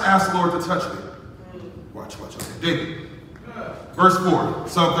said, I just asked the Lord to touch me. Watch. Okay, David. Verse 4,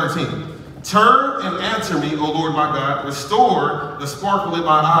 Psalm 13. Turn and answer me, O Lord my God. Restore the sparkle in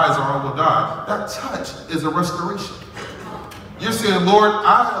my eyes, or I will die. That touch is a restoration. You're saying, Lord,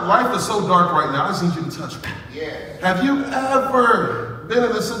 life is so dark right now. I just need you to touch me. Yeah. Have you ever been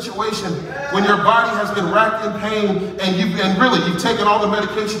in a situation when your body has been racked in pain, and you've taken all the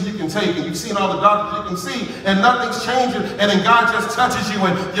medication you can take, and you've seen all the doctors you can see, and nothing's changing, and then God just touches you,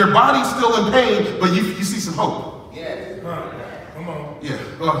 and your body's still in pain, but you see some hope? Yes. Yeah.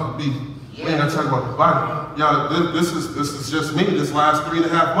 We ain't gonna talk about the Bible. Yeah, this is just me. This last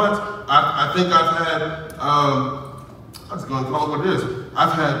 3.5 months, I think I've had, I was gonna call it what it is.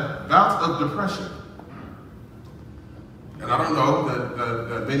 I've had bouts of depression. And I don't know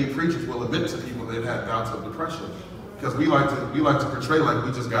that many preachers will admit to people they've had bouts of depression. Because we like to portray like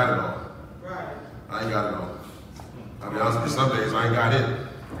we just got it all. Right. I ain't got it all. I'll be honest with you, some days I ain't got it.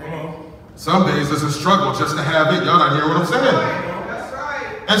 Some days it's a struggle just to have it. Y'all not hear what I'm saying? That's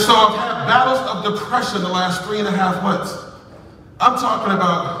right. And so I've had battles of depression the last 3.5 months. I'm talking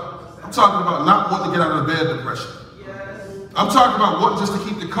about not wanting to get out of the bed depression. Yes. I'm talking about wanting just to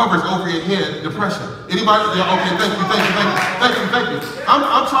keep the covers over your head depression. Anybody? Yeah, okay, thank you.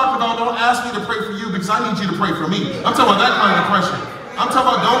 I'm talking about don't ask me to pray for you because I need you to pray for me. I'm talking about that kind of depression. I'm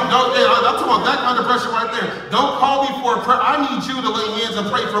talking about I'm talking about that kind of depression right there. Don't call me for a prayer. I need you to lay hands and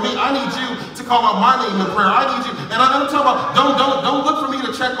pray for me. I need you to call out my name in prayer. I need you, and I'm talking about don't look for me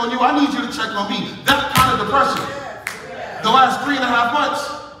to check on you. I need you to check on me. That kind of depression. The last 3.5 months.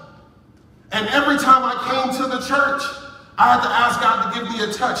 And every time I came to the church, I had to ask God to give me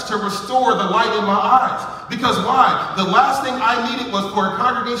a touch to restore the light in my eyes. Because why? The last thing I needed was for a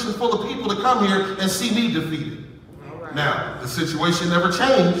congregation full of people to come here and see me defeated. Now, the situation never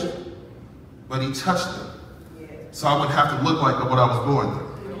changed, but he touched them. So I wouldn't have to look like what I was going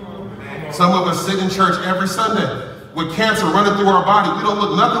through. Some of us sit in church every Sunday with cancer running through our body. We don't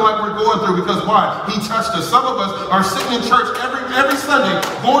look nothing like we're going through because why? He touched us. Some of us are sitting in church every Sunday,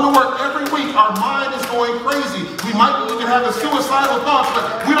 going to work every week. Our mind is going crazy. We might even have the suicidal thoughts,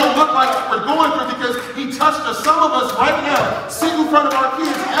 but we don't look like we're going through because he touched us. Some of us right now sit in front of our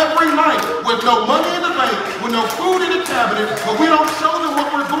kids every night with no money in the bank, with no food in the cabinet, but we don't show them what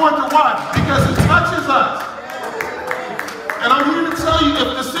we're going through. Why? Because he touches us. And I'm here to tell you,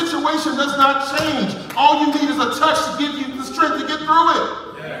 if the situation does not change, all you need is a touch to give you the strength to get through it.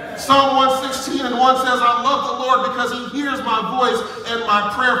 Yeah. Psalm 116:1 says, I love the Lord because he hears my voice and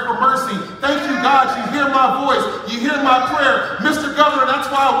my prayer for mercy. Thank you, God, you hear my voice, you hear my prayer. Mr. Governor, that's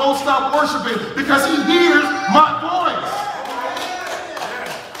why I won't stop worshiping, because he hears my voice.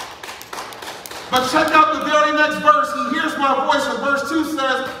 But check out the very next verse. He hears my voice, and verse 2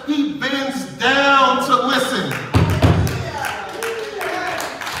 says, he bends down to listen.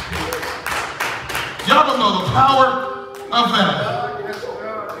 Y'all don't know the power of that.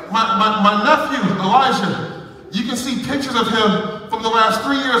 My nephew, Elijah, you can see pictures of him from the last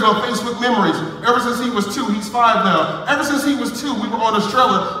 3 years on Facebook Memories. Ever since he was 2, he's 5 now. Ever since he was 2, we were on a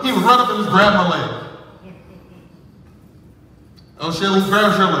stroller. He would run up and just grab my leg. Oh, Shelly,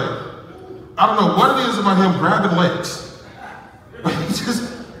 grab your leg. I don't know what it is about him grabbing legs.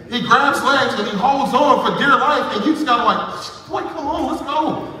 He grabs legs and he holds on for dear life, and you just gotta like, boy, come on, let's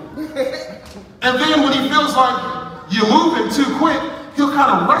go. And then when he feels like you're moving too quick, he'll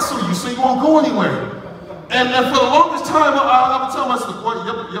kind of wrestle you so you won't go anywhere. And for the longest time, I would tell myself, boy,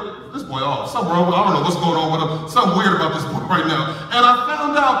 yep, this boy off. Something wrong with him. I don't know what's going on with him. Something weird about this boy right now. And I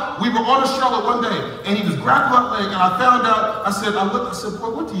found out, we were on a stroller one day, and he was grabbing my leg, and I found out, I said, boy,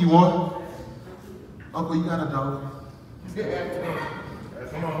 what do you want? Uncle, you got $1?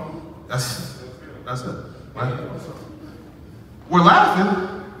 Come on. That's it, right? We're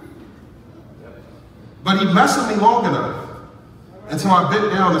laughing. But he messed with me long enough until I bent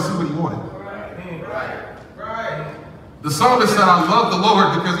down to see what he wanted. Right. The psalmist said, I love the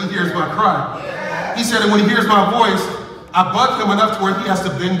Lord because he hears my cry. He said, and when he hears my voice, I bug him enough to where he has to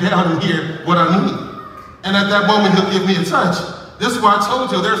bend down and hear what I need. And at that moment, he'll give me a touch. This is why I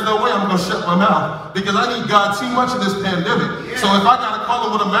told you there's no way I'm going to shut my mouth because I need God too much in this pandemic. So if I got to call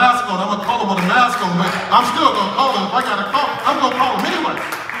him with a mask on, I'm going to call him with a mask on, but I'm still going to call him. If I got to call him, I'm going to call him anyway.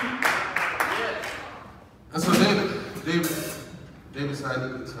 And so David said, I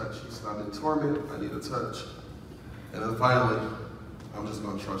need a touch. He said, I'm in torment, I need a touch. And then finally, I'm just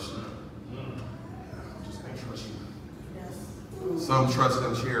going to trust you. Yeah, I'm just going to trust you. Yes. Some trust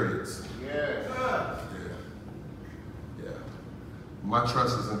in chariots. Yeah. My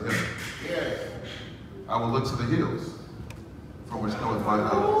trust is in him. Yeah. I will look to the hills from which cometh my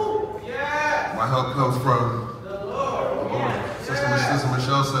help. Yeah. My help comes from the Lord. Sister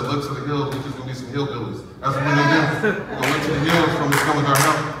Michelle said, look to the hills, we're just going to be some hillbillies. That's what we're going to do. We're going to look to the hills from which cometh our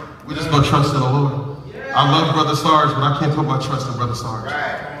help. We're just going to trust in the Lord. I love Brother Sarge, but I can't put my trust in Brother Sarge.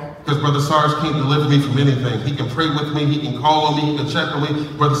 Right. Because Brother Sarge can't deliver me from anything. He can pray with me, he can call on me, he can check on me.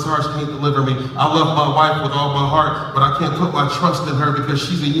 Brother Sarge can't deliver me. I love my wife with all my heart, but I can't put my trust in her because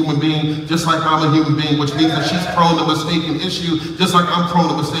she's a human being, just like I'm a human being, which means that she's prone to mistaken issue, just like I'm prone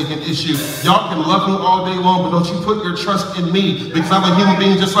to mistaken issue. Y'all can love me all day long, but don't you put your trust in me, because I'm a human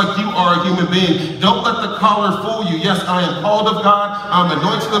being just like you are a human being. Don't let the collar fool you. Yes, I am called of God, I'm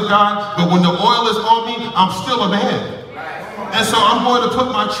anointed of God, but when the oil is on me, I'm still a man. And so I'm going to put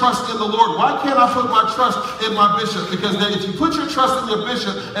my trust in the Lord. Why can't I put my trust in my bishop? Because then if you put your trust in your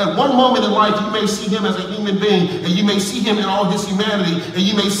bishop, at one moment in life, you may see him as a human being, and you may see him in all his humanity, and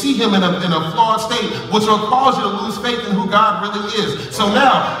you may see him in a flawed state, which will cause you to lose faith in who God really is. So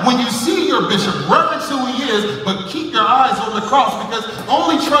now, when you see your bishop, reverence who he is, but keep your eyes on the cross, because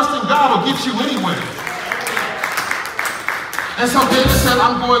only trusting God will get you anywhere. And so David said,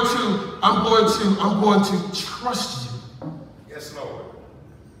 I'm going to trust you. Yes, Lord.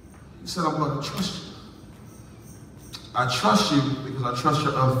 He said, I'm going to trust you. I trust you because I trust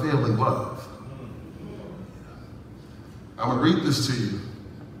your unfailing love. I'm going to read this to you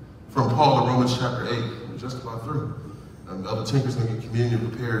from Paul in Romans chapter 8. We're just about through. And the other Tinker's going to get communion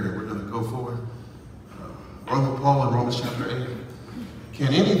prepared, and we're going to go forward. Paul in Romans chapter 8.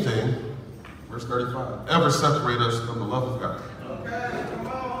 Can anything, verse 35, ever separate us from the love of God? Okay, come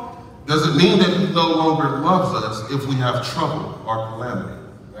on. Does it mean that he no longer loves us if we have trouble or calamity,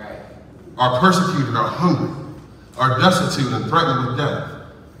 are persecuted, or hungry, are destitute and threatened with death?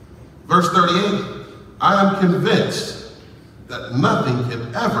 Verse 38, I am convinced that nothing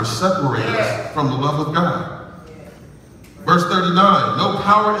can ever separate us from the love of God. Verse 39, no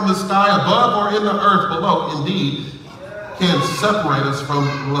power in the sky above or in the earth below, indeed, can separate us from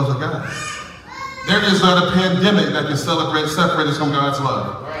the love of God. There is not a pandemic that can separate us from God's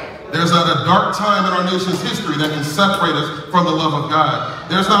love. There's not a dark time in our nation's history that can separate us from the love of God.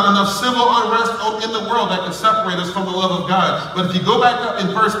 There's not enough civil unrest in the world that can separate us from the love of God. But if you go back up in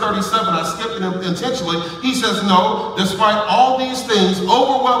verse 37, I skipped it intentionally, he says, no, despite all these things,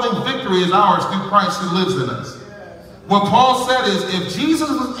 overwhelming victory is ours through Christ who lives in us. What Paul said is, if Jesus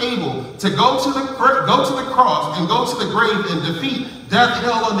was able to go to the cross and go to the grave and defeat death,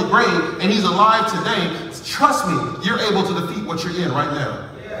 hell, and the grave, and he's alive today, trust me, you're able to defeat what you're in right now.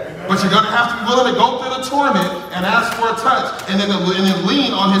 But you're going to have to be willing to go through the torment and ask for a touch and then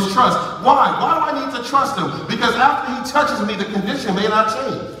lean on his trust. Why? Why do I need to trust him? Because after he touches me, the condition may not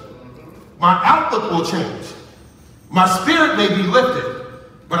change. My outlook will change. My spirit may be lifted,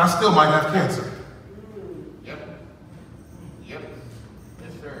 but I still might have cancer.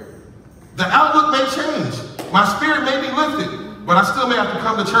 The outlook may change. My spirit may be lifted, but I still may have to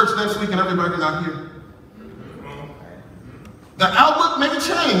come to church next week and everybody not here. The outlook may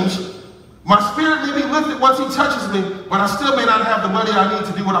change. My spirit may be lifted once he touches me, but I still may not have the money I need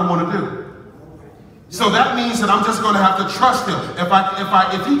to do what I want to do. So that means that I'm just going to have to trust him.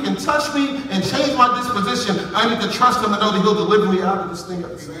 If he can touch me and change my disposition, I need to trust him to know that he'll deliver me out of this thing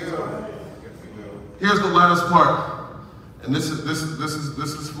at the same time. Here's the last part. And this is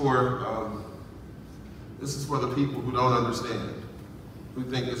for the people who don't understand, who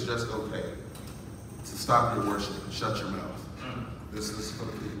think it's just okay to stop your worship and shut your mouth. This is for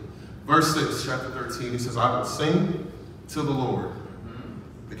the people. Verse 6, chapter 13, he says, I will sing to the Lord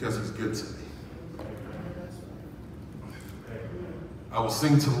because he's good to me. I will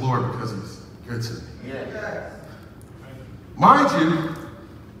sing to the Lord because he's good to me. Yes. Mind you,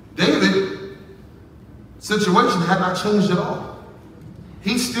 David's situation had not changed at all.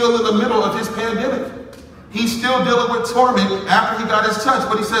 He's still in the middle of his pandemic. He's still dealing with torment after he got his touch,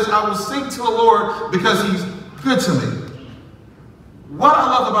 but he says, I will sing to the Lord because he's good to me. What I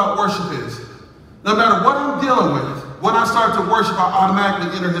love about worship is, no matter what I'm dealing with, when I start to worship, I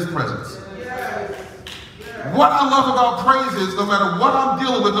automatically enter his presence. What I love about praise is, no matter what I'm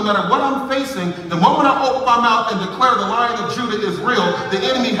dealing with, no matter what I'm facing, the moment I open my mouth and declare the Lion of Judah is real, the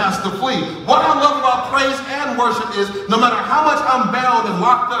enemy has to flee. What I love about praise and worship is, no matter how much I'm bound and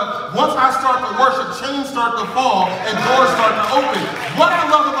locked up, once I start to worship, chains start to fall and doors start to open. What I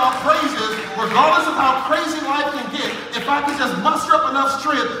love about praise is, regardless of how crazy life can get, if I can just muster up enough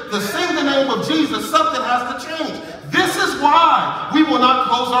strength to sing the name of Jesus, something has to change. This is why we will not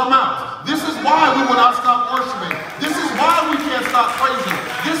close our mouth. This is why we will not stop worshiping. This is why we can't stop praising.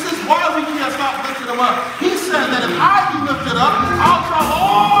 This is why we can't stop lifting him up. He said that if I be lifted up, I'll draw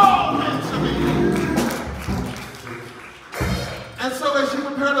all men to me. And so as you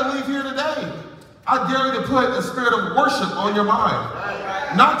prepare to leave here today, I dare you to put a spirit of worship on your mind.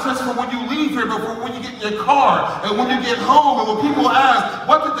 Not just for when you leave here, but for when you get in your car and when you get home and when people ask,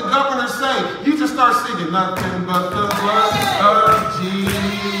 what did the governor say? You just start singing, nothing but the blood of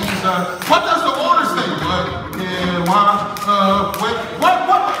Jesus.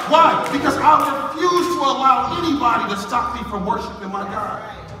 stop me from worshiping my God.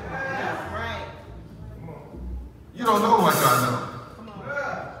 Right. You don't know like I know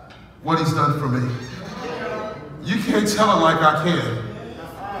what he's done for me. You can't tell it like I can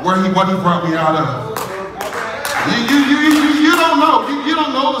what he brought me out of. You don't know. You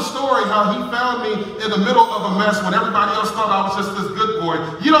don't know the story how he found me in the middle of a mess when everybody else thought I was just this good boy.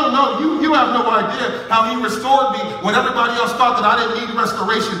 You don't know. You have no idea how he restored me when everybody else thought that I didn't need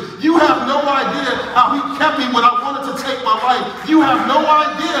restoration. You have no idea how he kept me when I wanted to take my life. You have no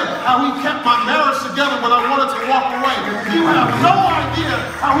idea how he kept my marriage together when I wanted to walk away. You have no idea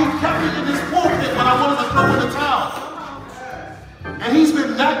how he kept me in this pulpit when I wanted to throw in the towel. And he's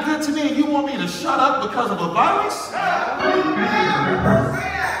been that good to me, and you want me to shut up because of a virus?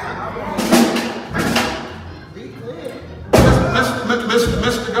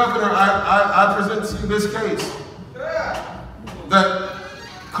 Mr. Governor, I present to you this case that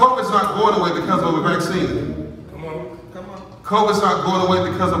COVID's not going away because of a vaccine. Come on. COVID's not going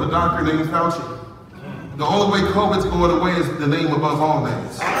away because of a doctor named Fauci. The only way COVID's going away is the name above all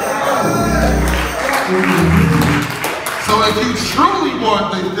names. So if you truly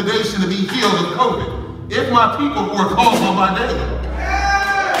want the nation to be healed of COVID, if my people who are called on my name,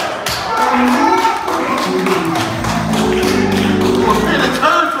 who repent and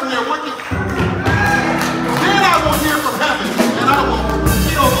turn from their wicked, then I will hear from heaven and I will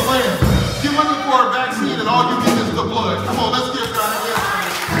heal the land. You're looking for a vaccine and all you get is the blood. Come on, let's give God a hand.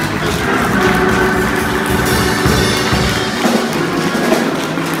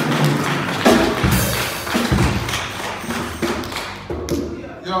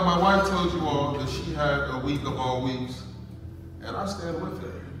 Y'all, my wife told you all that she had a week of all weeks, and I stand with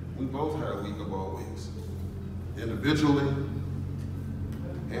her. We both had a week of all weeks, individually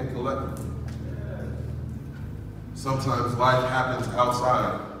and collectively. Sometimes life happens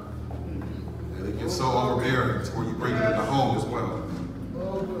outside, and it gets so overbearing to where you bring it into home as well.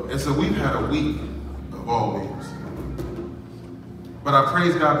 And so we've had a week of all weeks. But I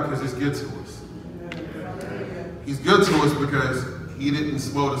praise God because he's good to us. He's good to us because he didn't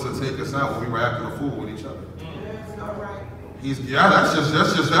smote us and take us out when we were acting a fool with each other. That's just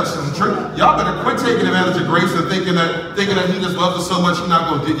the truth. Y'all better quit taking advantage of grace and thinking that he just loves us so much he's not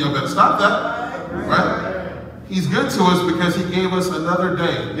going to get. Y'all better stop that, right? He's good to us because he gave us another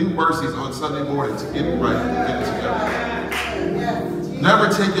day, new mercies on Sunday morning to get it right, to get it together. Never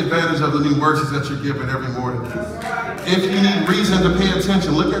take advantage of the new mercies that you're given every morning. If you need reason to pay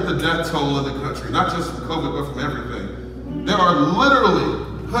attention, look at the death toll in the country, not just from COVID, but from everything. There are literally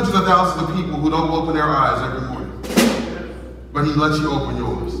hundreds of thousands of people who don't open their eyes every morning. But he lets you open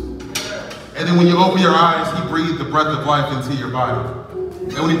yours. And then when you open your eyes, he breathed the breath of life into your body.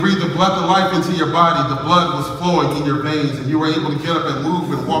 And when he breathed the breath of life into your body, the blood was flowing in your veins, and you were able to get up and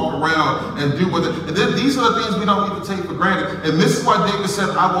move and walk around and do what and then these are the things we don't need to take for granted. And this is why David said,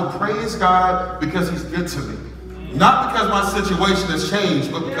 I will praise God because he's good to me. Not because my situation has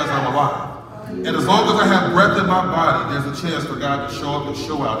changed, but because I'm alive. And as long as I have breath in my body, there's a chance for God to show up and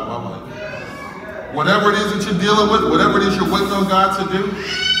show out in my life. Whatever it is that you're dealing with, whatever it is you're waiting on God to do,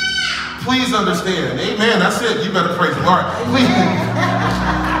 please understand. Amen. That's it. You better praise the Lord. Please.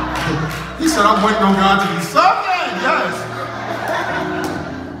 He said, I'm waiting on God to do something. Yes.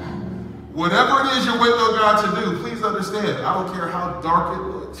 Whatever it is you're waiting on God to do, please understand. I don't care how dark it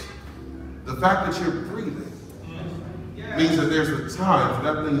looks. The fact that you're breathing means that there's a time for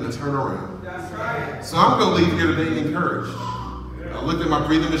that thing to turn around. That's right. So I'm going to leave here today encouraged. I looked at my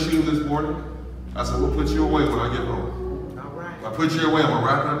breathing machine this morning. I said, we'll put you away when I get home. All right. If I put you away, I'm going to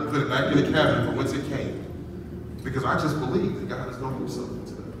wrap it up and put it back in the cabinet from whence it came. Because I just believe that God is going to do something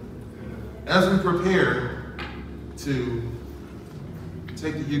today. As we prepare to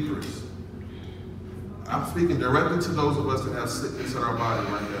take the Eucharist, I'm speaking directly to those of us that have sickness in our body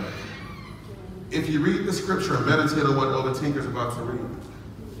right now. If you read the scripture and meditate on what Elder Tinker's about to read,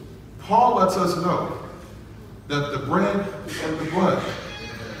 Paul lets us know that the bread and the blood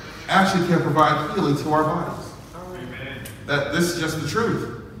actually can provide healing to our bodies. Amen. That this is just the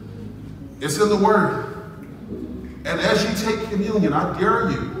truth. It's in the Word. And as you take communion, I dare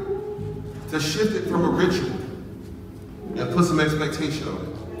you to shift it from a ritual and put some expectation on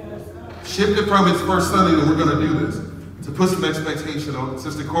it. Shift it from its first Sunday that we're going to do this, to put some expectation on it.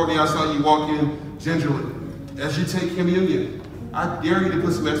 Sister Courtney, I saw you walk in gingerly. As you take communion, I dare you to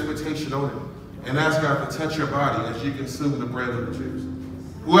put some expectation on it and ask God to touch your body as you consume the bread and the juice.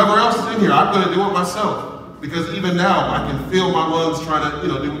 Whoever else is in here, I'm going to do it myself, because even now I can feel my lungs trying to,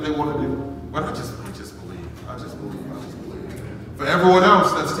 do what they want to do. But I just believe. For everyone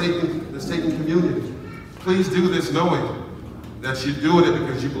else that's taking communion, please do this knowing that you're doing it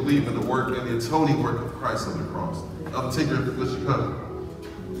because you believe in the work and the atoning work of Christ on the cross. I'll take your cup.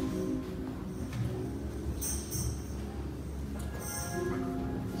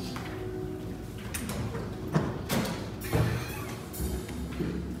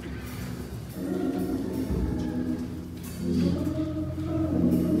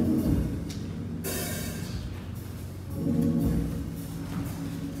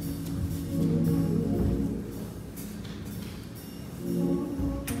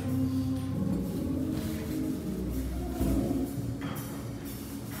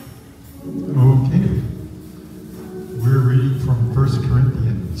 Okay, we're reading from 1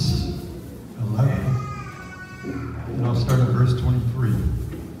 Corinthians 11, and I'll start at verse 23.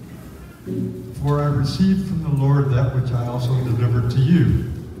 For I received from the Lord that which I also delivered to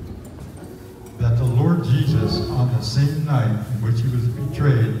you, that the Lord Jesus, on the same night in which he was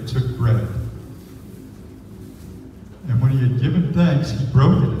betrayed, took bread. And when he had given thanks, he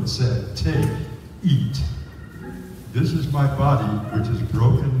broke it and said, "Take, eat. This is my body, which is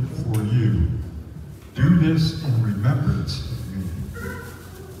broken for you. Do this in remembrance of me."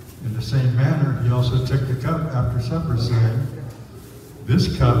 In the same manner, he also took the cup after supper, saying,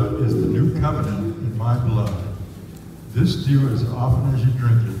 "This cup is the new covenant in my blood. This do as often as you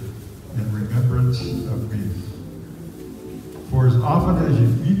drink it in remembrance of me. For as often as you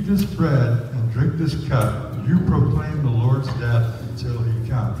eat this bread and drink this cup, you proclaim the Lord's death until he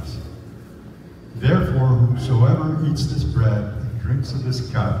comes. Therefore, whosoever eats this bread and drinks of this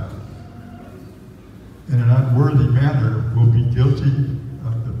cup in an unworthy manner will be guilty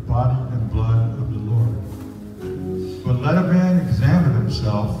of the body and blood of the Lord. But let a man examine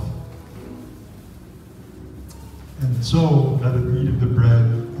himself, and so let him eat of the bread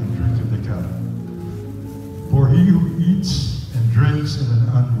and drink of the cup. For he who eats and drinks in an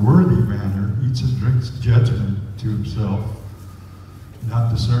unworthy manner eats and drinks judgment to himself,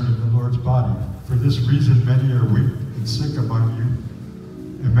 not discerning the Lord's body. For this reason many are weak and sick among you,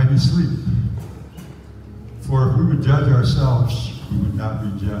 and many sleep. For if we would judge ourselves, we would not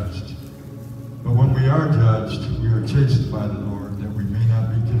be judged. But when we are judged, we are chastened by the Lord, that we may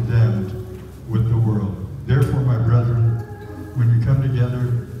not be condemned with the world. Therefore, my brethren, when you come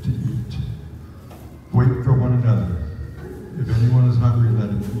together to eat, wait for one another. If anyone is hungry, let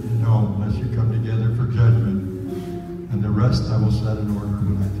him eat at home, lest you come together for judgment, and the rest I will set in order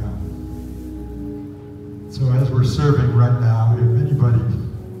when I come. So as we're serving right now, if anybody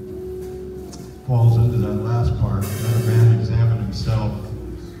falls into that last part, let a man examine himself,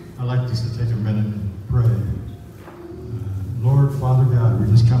 I'd like us to take a minute and pray. Lord, Father God, we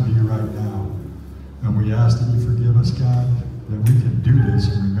just come to you right now, and we ask that you forgive us, God, that we can do this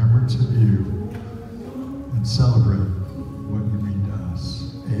in remembrance of you and celebrate what you mean to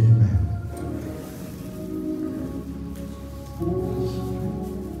us. Amen.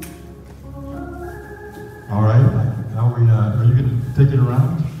 All right, now are you going to take it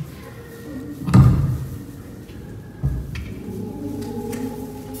around?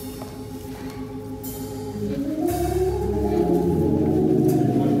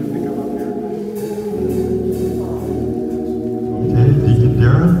 Okay, Deacon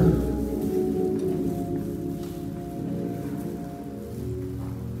Darren.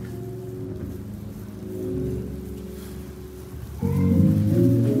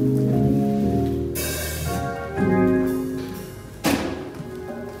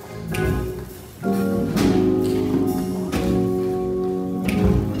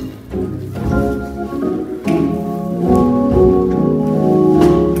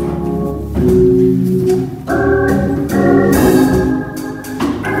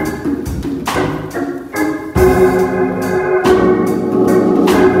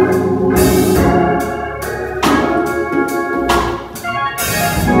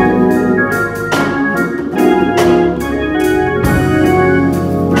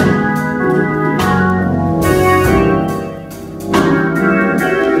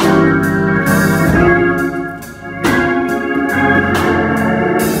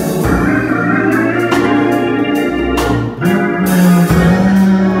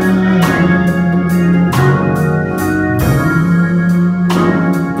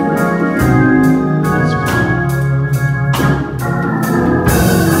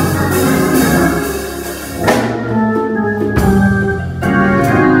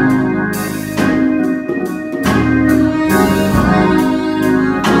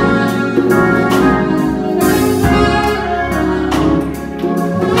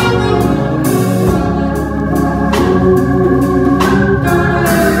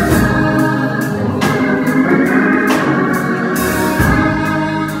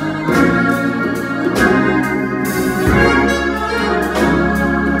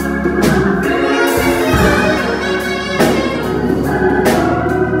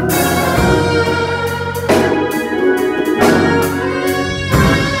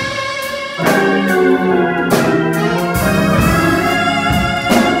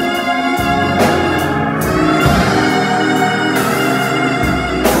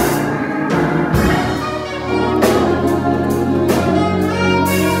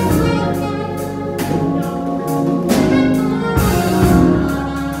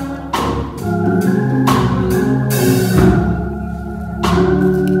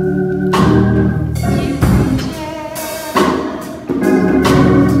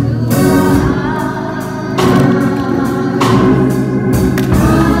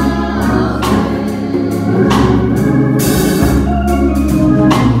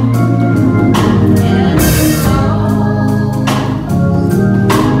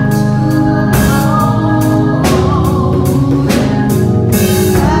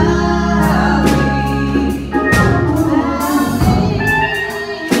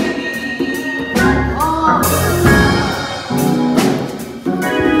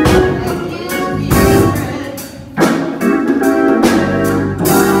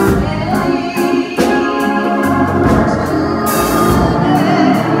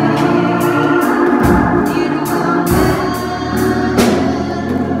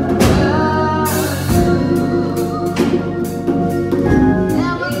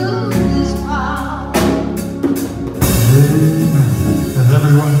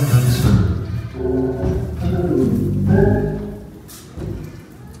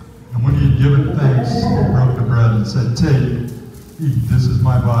 bread and said, "Take, eat, this is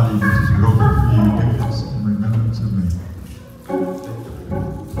my body which is broken for you. Do this in remembrance of me."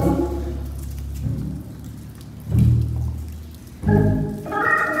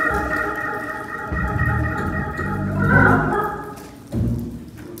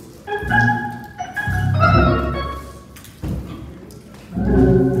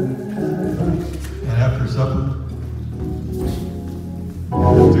 And after supper, he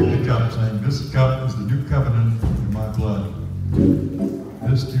took the cup, saying, "This cup is the new covenant in my blood.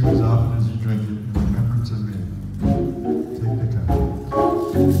 This do as often as you drink it in remembrance of me." Take the cup.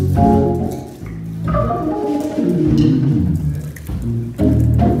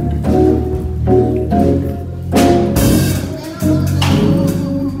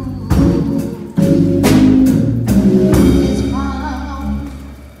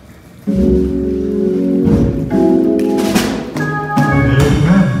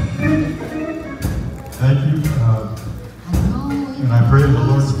 And I pray the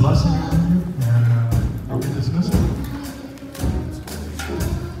Lord's blessing on you, and we'll be dismissed.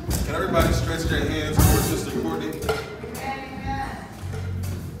 Can everybody stretch their hands towards Sister Courtney?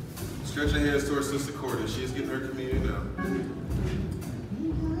 Stretch your hands towards Sister Courtney. She's getting her communion now.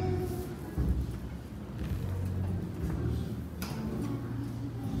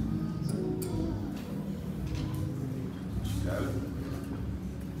 She got it.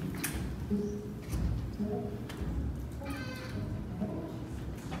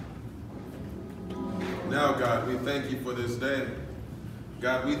 Now, God, we thank you for this day.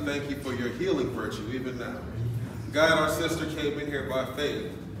 God, we thank you for your healing virtue even now. God, our sister came in here by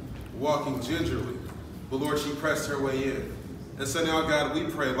faith, walking gingerly. But Lord, she pressed her way in. And so now, God, we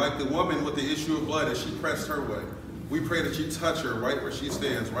pray, like the woman with the issue of blood, as she pressed her way, we pray that you touch her right where she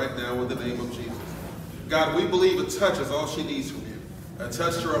stands right now in the name of Jesus. God, we believe a touch is all she needs from you. A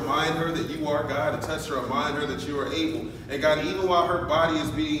touch to remind her that you are God. A touch to remind her that you are able. And God, even while her body is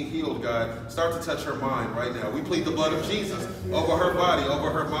being healed, God, start to touch her mind right now. We plead the blood of Jesus over her body,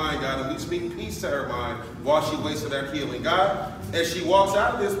 over her mind, God, and we speak peace to her mind while she waits for that healing. God, as she walks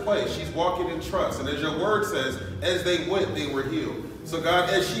out of this place, she's walking in trust. And as your word says, as they went, they were healed. So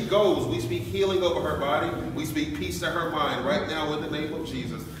God, as she goes, we speak healing over her body. We speak peace to her mind right now in the name of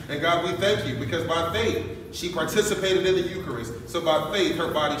Jesus. And God, we thank you because by faith, she participated in the Eucharist. So by faith, her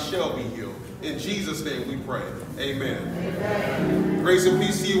body shall be healed. In Jesus' name we pray. Amen. Amen. Grace and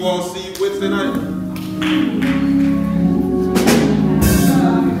peace to you all. See you Wednesday night.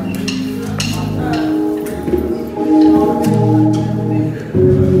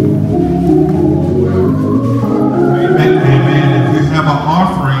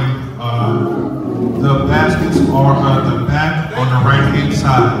 The baskets are at the back on the right-hand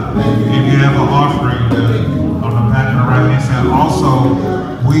side. If you have an offering on the back on the right-hand side. Also,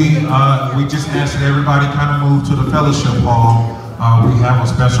 we just ask that everybody kind of move to the fellowship hall. We have a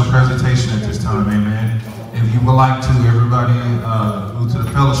special presentation at this time, amen. If you would like to, everybody move to the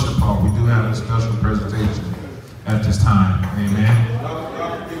fellowship hall. We do have a special presentation at this time, amen.